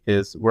thing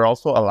is we're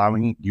also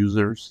allowing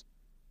users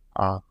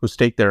who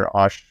stake their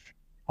USH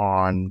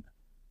on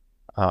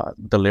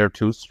the layer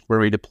 2s where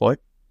we deploy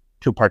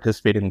to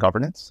participate in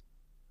governance.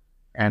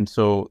 And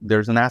so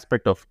there's an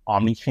aspect of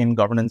omni-chain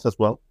governance as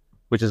well,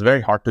 which is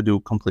very hard to do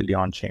completely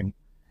on-chain,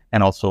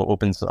 and also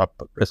opens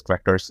up risk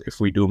vectors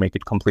if we do make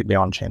it completely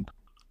on-chain.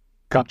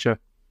 Gotcha.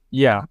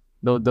 Yeah,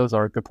 those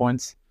are good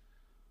points.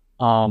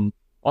 Wanted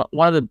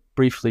to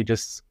briefly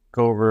just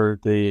go over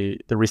the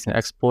recent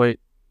exploit.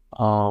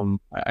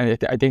 I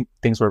think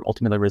things were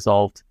ultimately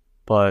resolved,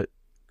 but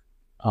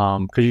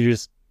could you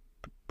just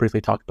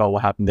briefly talk about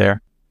what happened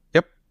there?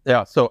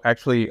 Yeah, so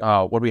actually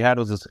what we had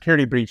was a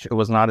security breach. It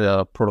was not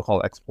a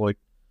protocol exploit.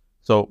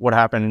 So what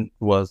happened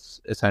was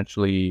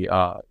essentially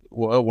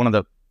one of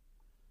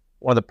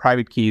the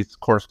private keys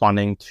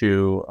corresponding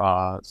to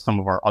some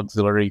of our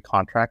auxiliary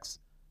contracts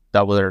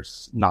that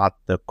was not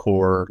the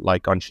core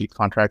unshETH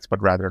contracts,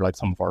 but rather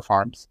some of our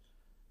farms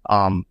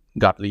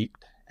got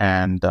leaked.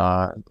 and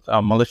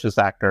a malicious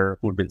actor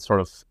who'd been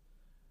sort of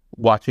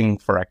watching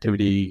for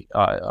activity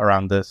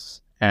around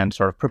this and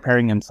sort of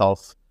preparing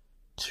himself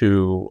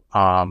to,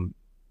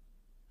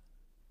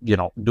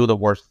 do the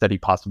worst that he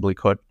possibly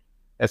could,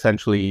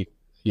 essentially,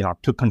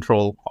 took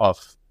control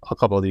of a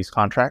couple of these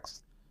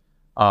contracts.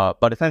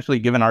 But essentially,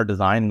 given our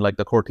design, like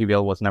the core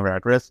TVL was never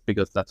at risk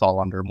because that's all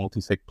under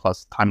multisig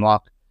plus time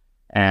lock.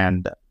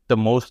 And the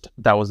most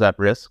that was at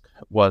risk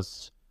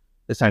was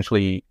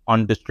essentially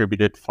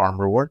undistributed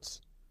farm rewards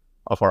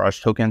of our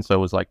USH token. So it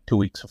was like 2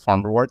 weeks of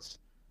farm rewards.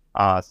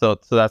 So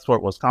that's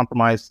what was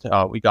compromised.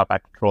 We got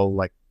back control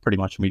like pretty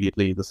much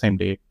immediately the same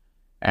day.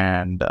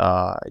 And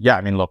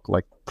look,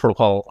 like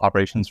protocol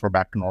operations were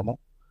back to normal.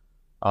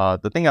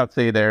 The thing I would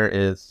say there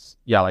is,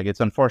 like it's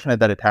unfortunate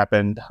that it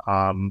happened.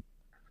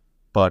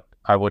 But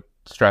I would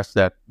stress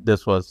that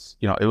this was,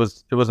 it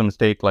was a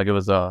mistake. Like it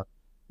was a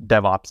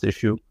DevOps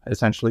issue,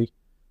 essentially.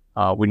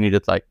 We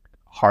needed like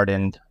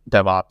hardened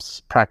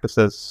DevOps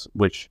practices,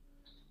 which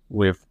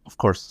we've of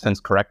course since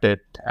corrected.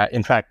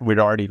 In fact, we'd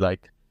already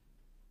like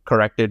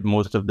corrected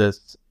most of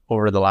this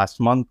over the last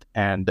month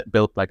and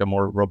built like a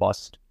more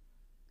robust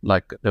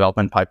like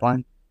development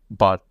pipeline.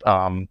 But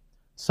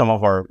some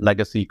of our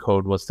legacy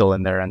code was still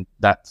in there, and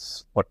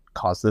that's what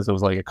caused this. It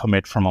was like a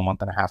commit from a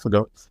month and a half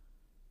ago.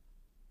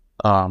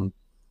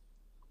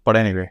 But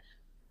anyway,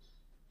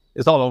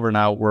 it's all over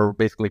now. We're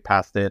basically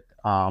past it.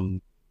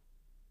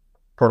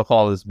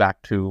 Protocol is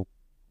back to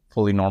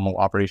fully normal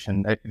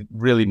operation. It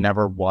really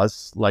never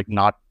was like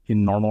not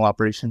in normal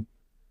operation.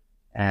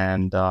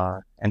 And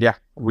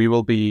we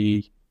will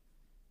be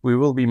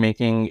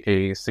making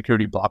a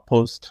security blog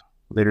post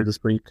later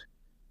this week,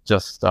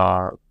 just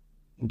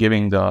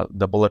giving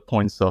the bullet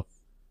points of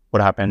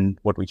what happened,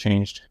 what we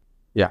changed.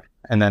 Yeah.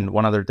 And then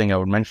one other thing I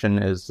would mention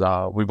is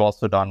we've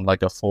also done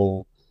like a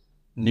full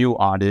new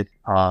audit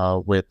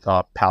with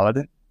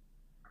Paladin,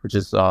 which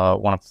is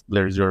one of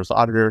Layer Zero's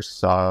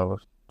auditors,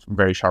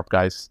 very sharp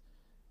guys.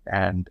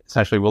 And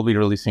essentially we'll be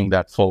releasing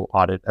that full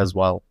audit as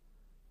well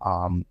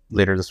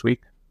later this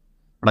week.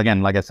 But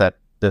again, like I said,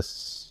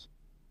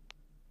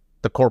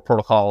 the core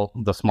protocol,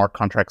 the smart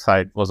contract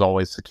side was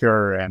always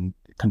secure and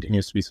it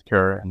continues to be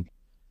secure, and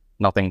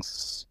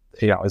nothing's,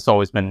 it's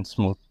always been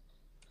smooth.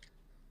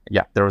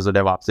 Yeah, there was a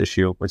DevOps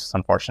issue, which is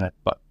unfortunate,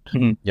 but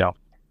we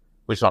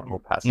should not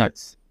move past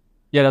it.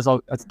 Yeah,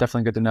 that's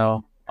definitely good to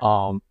know.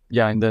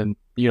 And then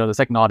the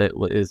second audit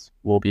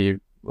will be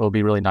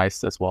really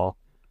nice as well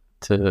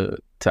to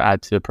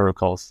add to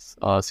protocol's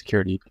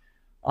security.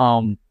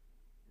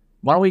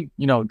 Why don't we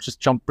just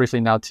jump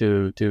briefly now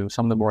to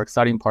some of the more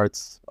exciting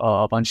parts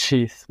of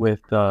unshETH with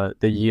the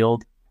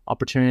yield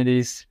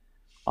opportunities.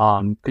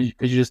 Could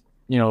you just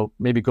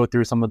maybe go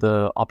through some of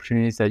the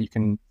opportunities that you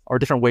can, or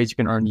different ways you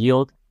can earn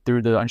yield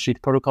through the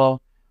unshETH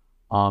protocol?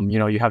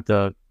 You have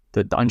the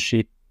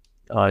unshETH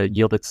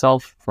yield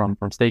itself from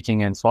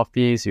staking and swap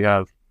fees. You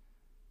have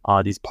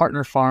these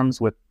partner farms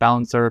with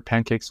Balancer,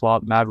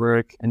 PancakeSwap,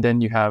 Maverick, and then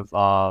you have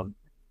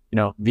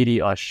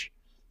VD-USH.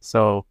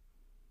 So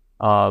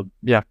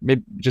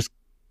maybe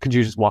could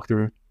you just walk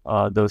through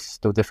those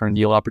different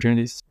yield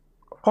opportunities?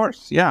 Of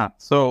course, yeah.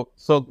 So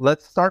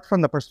let's start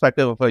from the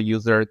perspective of a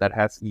user that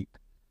has ETH,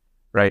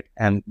 right?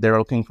 And they're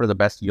looking for the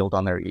best yield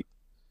on their ETH.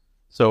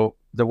 So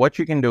what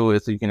you can do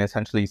is you can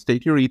essentially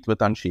stake your ETH with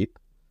unshETH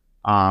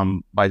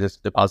by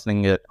just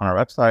depositing it on our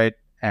website.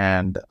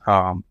 And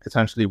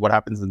essentially what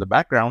happens in the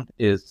background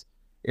is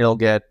it'll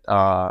get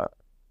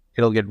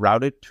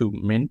routed to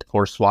mint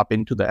or swap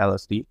into the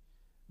LSD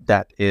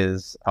that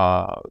is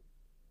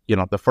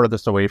the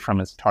furthest away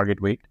from its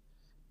target weight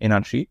in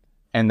unshETH,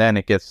 and then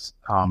it gets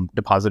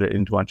deposited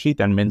into unshETH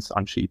and mints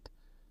unshETH,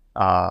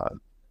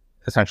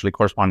 essentially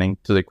corresponding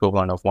to the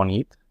equivalent of 1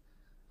 ETH.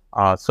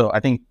 So I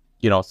think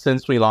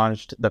since we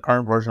launched the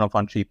current version of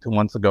unshETH 2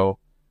 months ago,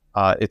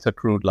 it's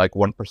accrued like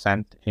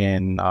 1%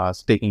 in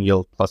staking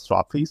yield plus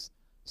swap fees.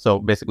 So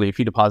basically, if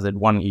you deposit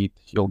 1 ETH,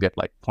 you'll get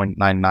like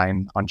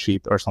 0.99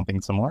 unshETH or something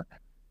similar.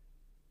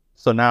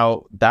 So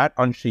now that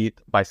unshETH,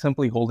 by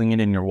simply holding it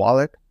in your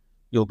wallet,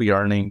 you'll be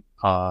earning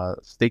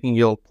staking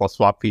yield plus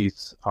swap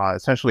fees,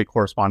 essentially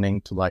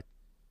corresponding to like,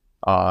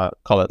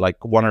 call it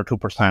like 1 or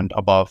 2%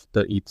 above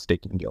the ETH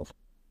staking yield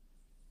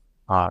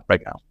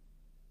right now.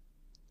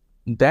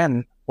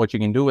 Then what you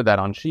can do with that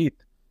unshETH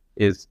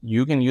is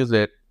you can use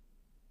it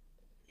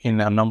in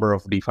a number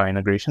of DeFi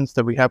integrations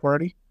that we have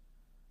already.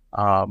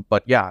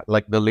 But yeah,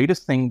 like the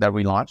latest thing that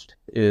we launched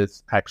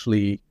is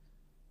actually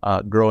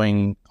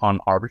growing on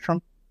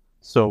Arbitrum.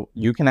 So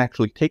you can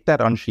actually take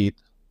that unshETH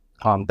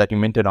that you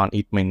minted on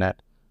ETH mainnet,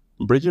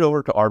 bridge it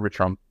over to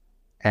Arbitrum,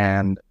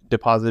 and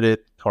deposit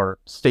it or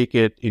stake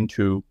it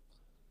into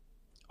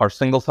our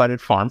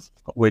single-sided farm,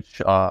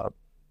 which, right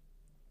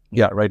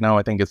now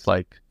I think it's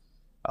like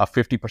a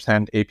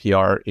 50%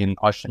 APR in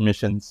USH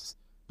emissions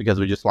because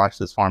we just launched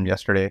this farm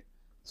yesterday.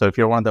 So if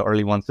you're one of the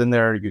early ones in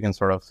there, you can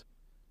sort of,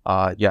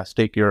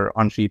 stake your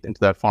unshETH into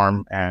that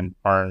farm and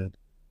earn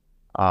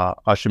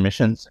USH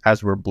emissions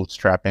as we're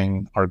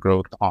bootstrapping our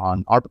growth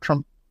on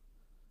Arbitrum.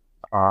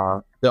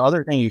 The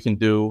other thing you can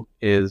do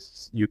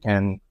is you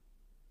can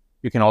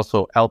You can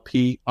also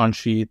LP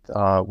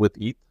unshETH with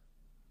ETH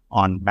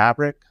on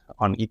Maverick,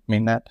 on ETH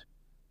mainnet.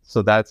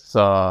 So that's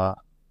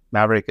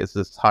Maverick is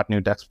this hot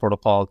new DEX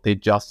protocol. They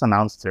just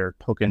announced their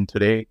token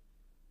today.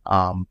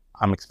 I'm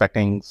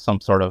expecting some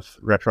sort of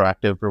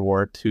retroactive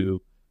reward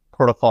to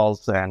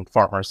protocols and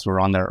farmers who are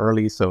on there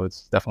early. So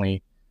it's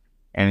definitely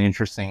an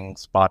interesting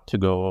spot to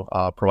go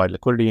provide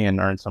liquidity and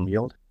earn some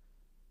yield.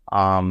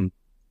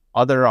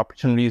 Other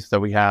opportunities that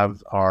we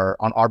have are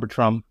on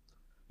Arbitrum.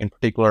 In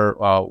particular,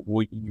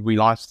 we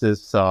launched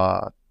this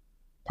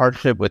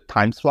partnership with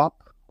TimeSwap,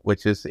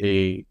 which is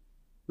a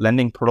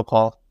lending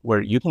protocol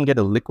where you can get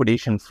a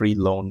liquidation-free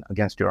loan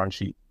against your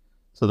unshETH.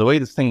 So the way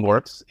this thing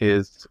works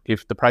is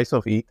if the price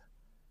of ETH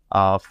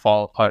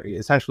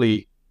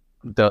essentially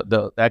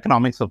the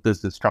economics of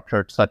this is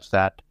structured such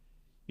that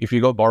if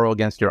you go borrow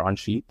against your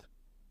unshETH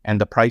and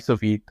the price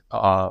of ETH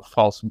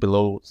falls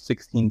below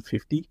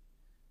 1650,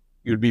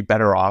 you'd be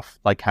better off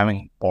like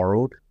having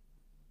borrowed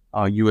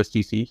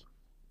USDC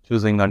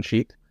choosing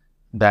unshETH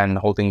than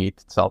holding ETH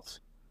itself.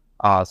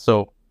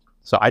 So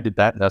I did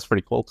that. And that's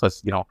pretty cool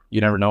because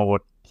you never know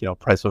what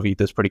price of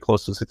ETH is pretty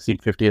close to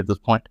 1650 at this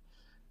point.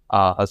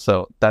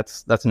 So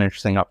that's an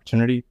interesting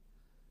opportunity.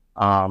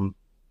 And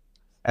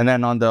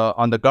then on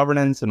the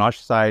governance and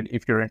unshETH side,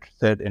 if you're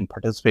interested in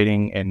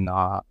participating in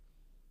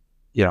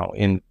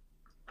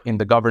in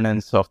the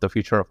governance of the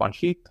future of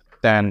unshETH,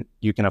 then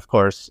you can of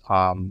course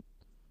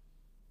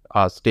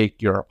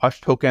stake your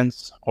unshETH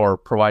tokens or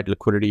provide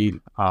liquidity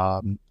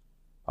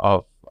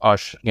of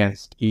unshETH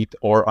against ETH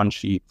or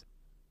unshETH,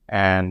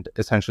 and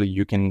essentially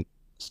you can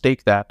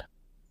stake that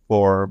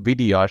for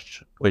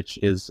VD-USH, which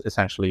is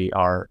essentially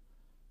our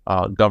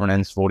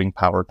governance voting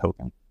power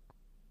token.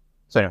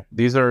 So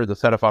these are the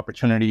set of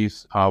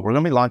opportunities. We're going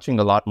to be launching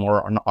a lot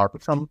more on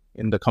Arbitrum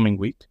in the coming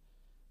week.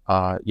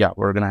 We're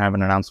going to have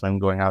an announcement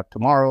going out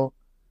tomorrow.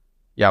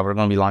 We're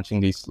going to be launching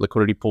these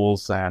liquidity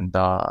pools and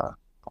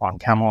on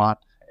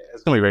Camelot.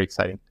 It's going to be very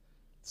exciting.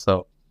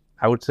 So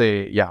I would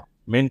say,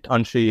 mint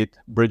unshETH,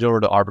 bridge over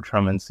to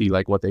Arbitrum and see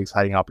like what the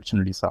exciting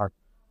opportunities are.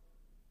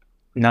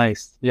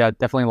 Nice. Yeah,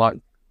 definitely a lot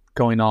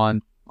going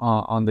on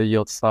the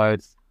yield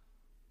side.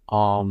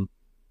 And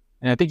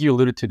I think you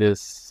alluded to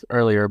this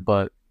earlier,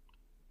 but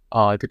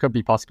there could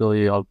be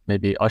possibility of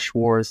maybe USH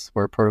wars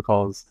where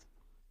protocols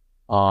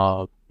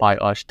buy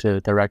USH to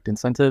direct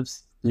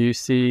incentives. Do you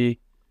see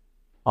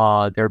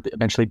there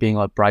eventually being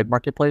a bribe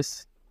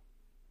marketplace?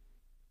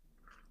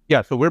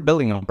 Yeah, so we're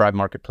building a bribe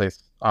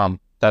marketplace.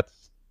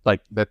 That's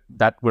like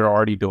that we're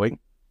already doing.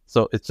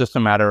 So it's just a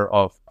matter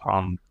of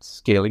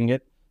scaling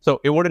it. So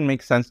it wouldn't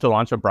make sense to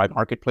launch a bribe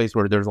marketplace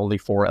where there's only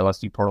 4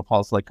 LSD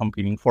protocols like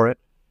competing for it.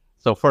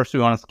 So first we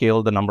want to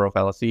scale the number of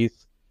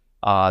LSDs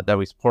that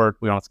we support.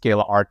 We want to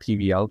scale our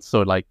TVL.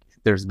 So like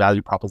there's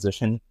value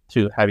proposition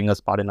to having a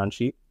spot in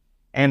unshETH.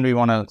 And we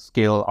want to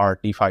scale our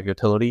DeFi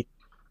utility.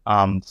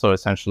 So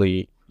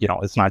essentially,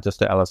 it's not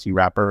just a LSD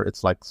wrapper.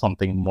 It's like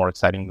something more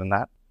exciting than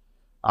that.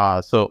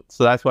 So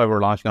that's why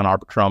we're launching on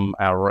Arbitrum.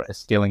 We're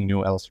scaling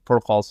new LSD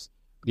protocols.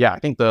 I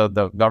think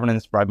the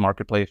governance bribe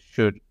marketplace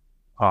should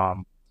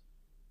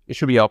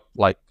be up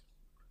like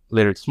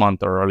later this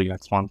month or early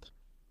next month.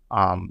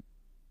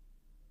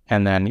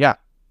 And then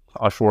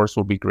USH wars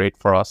will be great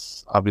for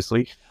us.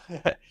 Obviously,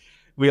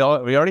 we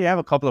already have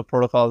a couple of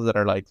protocols that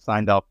are like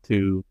signed up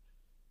to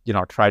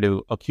try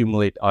to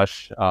accumulate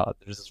USH.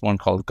 There's this one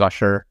called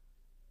Gusher,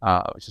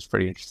 which is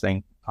pretty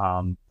interesting.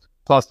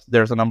 Plus,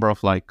 there's a number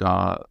of like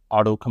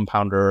auto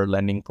compounder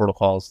lending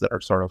protocols that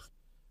are sort of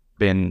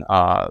been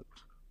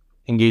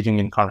engaging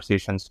in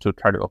conversations to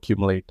try to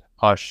accumulate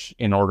USH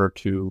in order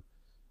to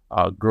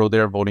grow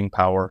their voting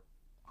power.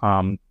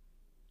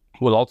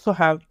 We'll also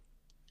have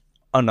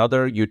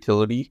another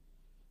utility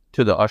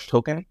to the USH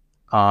token,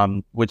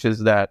 which is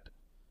that,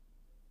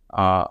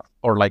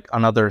 or like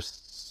another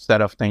set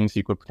of things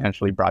you could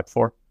potentially bribe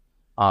for,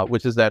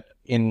 which is that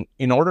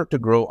in order to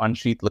grow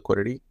unshETH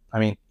liquidity, I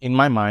mean, in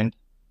my mind,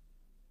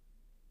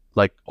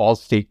 like all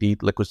staked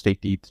ETH, liquid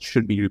staked ETH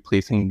should be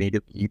replacing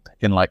native ETH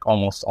in like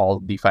almost all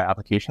DeFi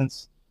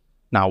applications.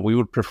 Now, we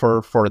would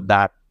prefer for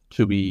that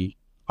to be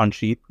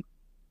unshETH.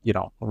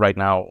 Right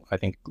now, I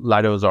think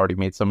Lido has already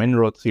made some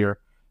inroads here,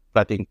 but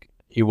I think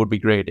it would be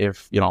great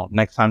if,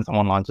 next time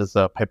someone launches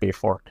a Pepe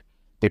fork,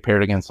 they pair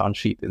it against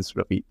unshETH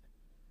instead of ETH.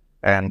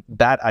 And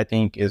that, I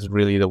think, is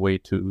really the way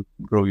to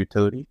grow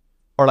utility.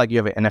 Or like you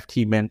have an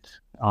NFT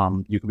mint,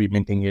 you could be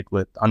minting it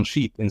with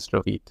unshETH instead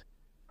of ETH.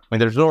 I mean,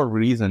 there's no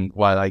reason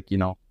why, like,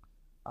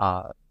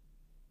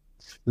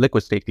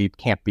 liquid staked ETH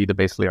can't be the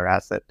base layer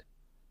asset.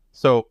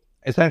 So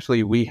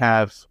essentially, we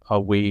have a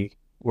way,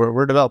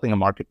 we're developing a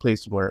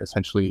marketplace where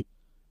essentially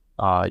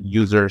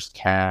users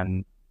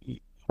can,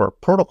 or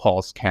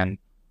protocols can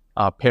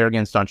pair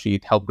against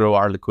unshETH, help grow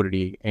our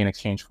liquidity in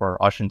exchange for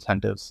USH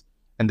incentives.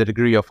 And the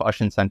degree of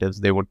USH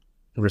incentives they would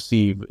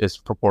receive is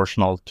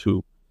proportional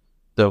to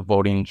the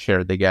voting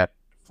share they get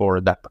for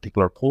that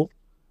particular pool,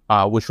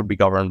 which would be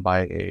governed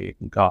by a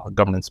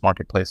governance bribe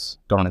marketplace.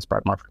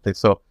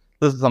 So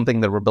this is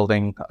something that we're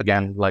building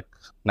again, like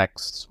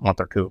next month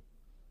or two.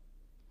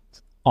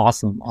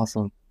 Awesome.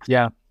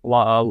 Yeah,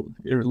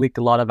 it leaked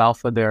a lot of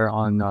alpha there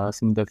on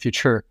some of the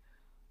future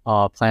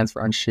plans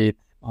for unshETH.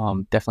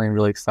 Definitely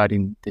really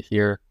exciting to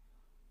hear.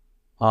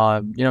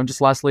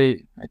 Just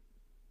lastly,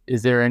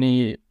 is there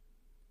anything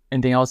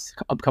else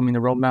upcoming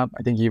in the roadmap?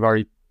 I think you've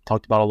already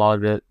talked about a lot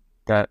of it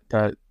that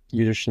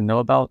users should know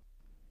about.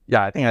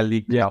 Yeah, I think I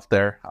leaked enough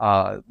there.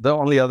 The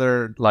only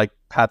other like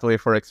pathway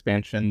for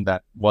expansion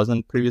that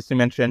wasn't previously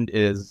mentioned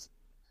is,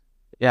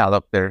 yeah,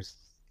 look, there's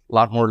a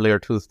lot more layer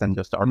twos than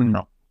just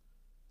Arbitrum.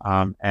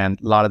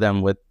 And a lot of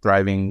them with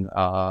thriving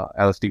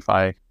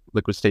LSDfi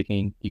liquid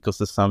staking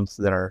ecosystems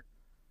that are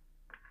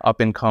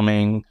up and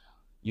coming,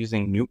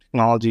 using new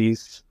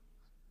technologies.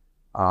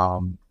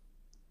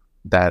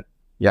 That's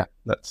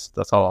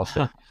all I'll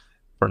say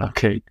for now.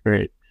 Okay,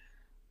 great.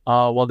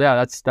 Well,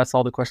 yeah, that's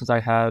all the questions I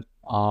had.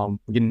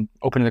 We can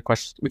open it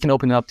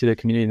up to the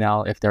community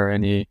now if there are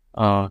any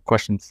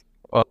questions.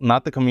 Well,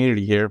 not the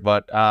community here,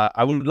 but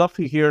I would love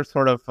to hear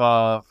sort of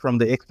from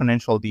the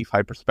exponential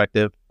DeFi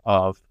perspective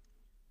of,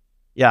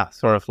 yeah,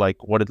 sort of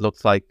like what it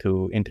looks like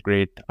to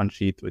integrate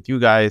unshETH with you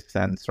guys,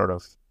 and sort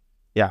of,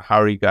 yeah, how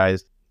are you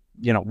guys,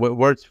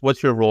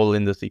 what's your role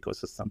in this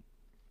ecosystem?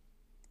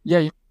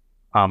 Yeah.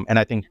 And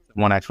I think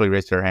one actually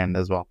raised their hand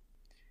as well.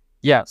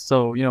 Yeah.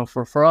 So,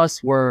 for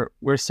us, we're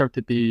start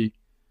to be,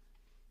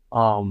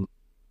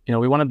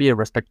 we want to be a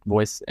respected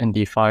voice in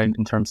DeFi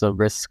in terms of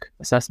risk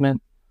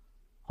assessment.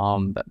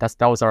 That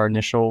was our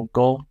initial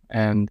goal.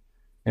 And,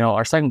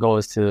 our second goal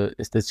is to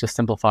just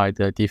simplify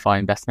the DeFi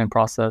investment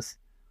process.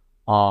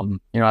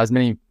 As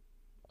many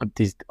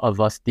of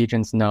us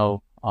degens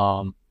know,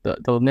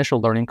 the initial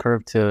learning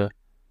curve to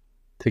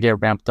get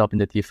ramped up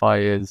into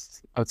DeFi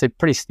is, I would say,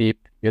 pretty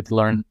steep. You have to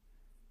learn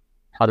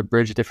how to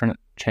bridge different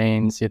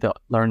chains. You have to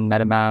learn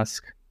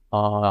MetaMask,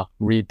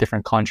 read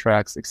different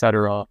contracts,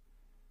 etc.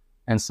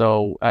 And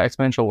so at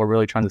Exponential, we're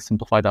really trying to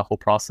simplify that whole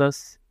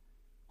process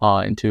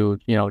into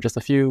just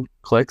a few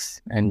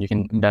clicks, and you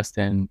can invest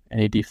in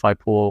any DeFi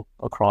pool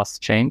across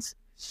chains.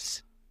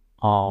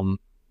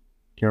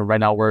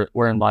 Right now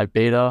we're in live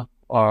beta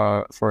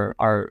for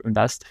our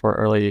invest for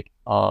early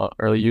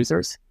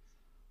users.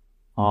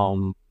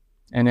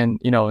 And then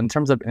in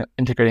terms of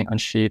integrating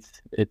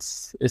unshETH,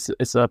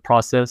 it's a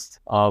process.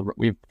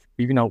 We've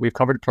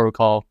covered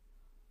protocol,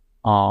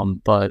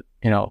 but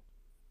it'll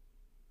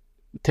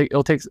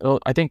take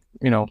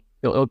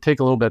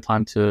a little bit of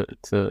time to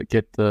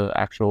get the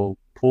actual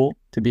pool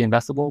to be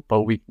investable,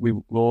 but we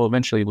will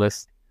eventually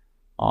list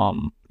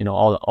all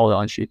the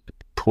unshETH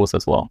pools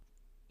as well.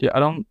 Yeah, I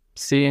don't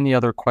see any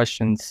other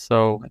questions,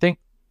 so I think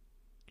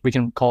we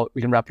can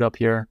wrap it up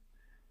here.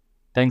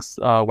 Thanks,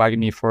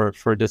 Wagami,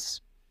 for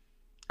this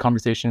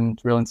conversation.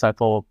 It's real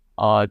insightful.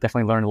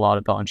 Definitely learned a lot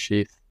about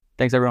unshETH.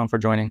 Thanks everyone for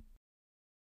joining.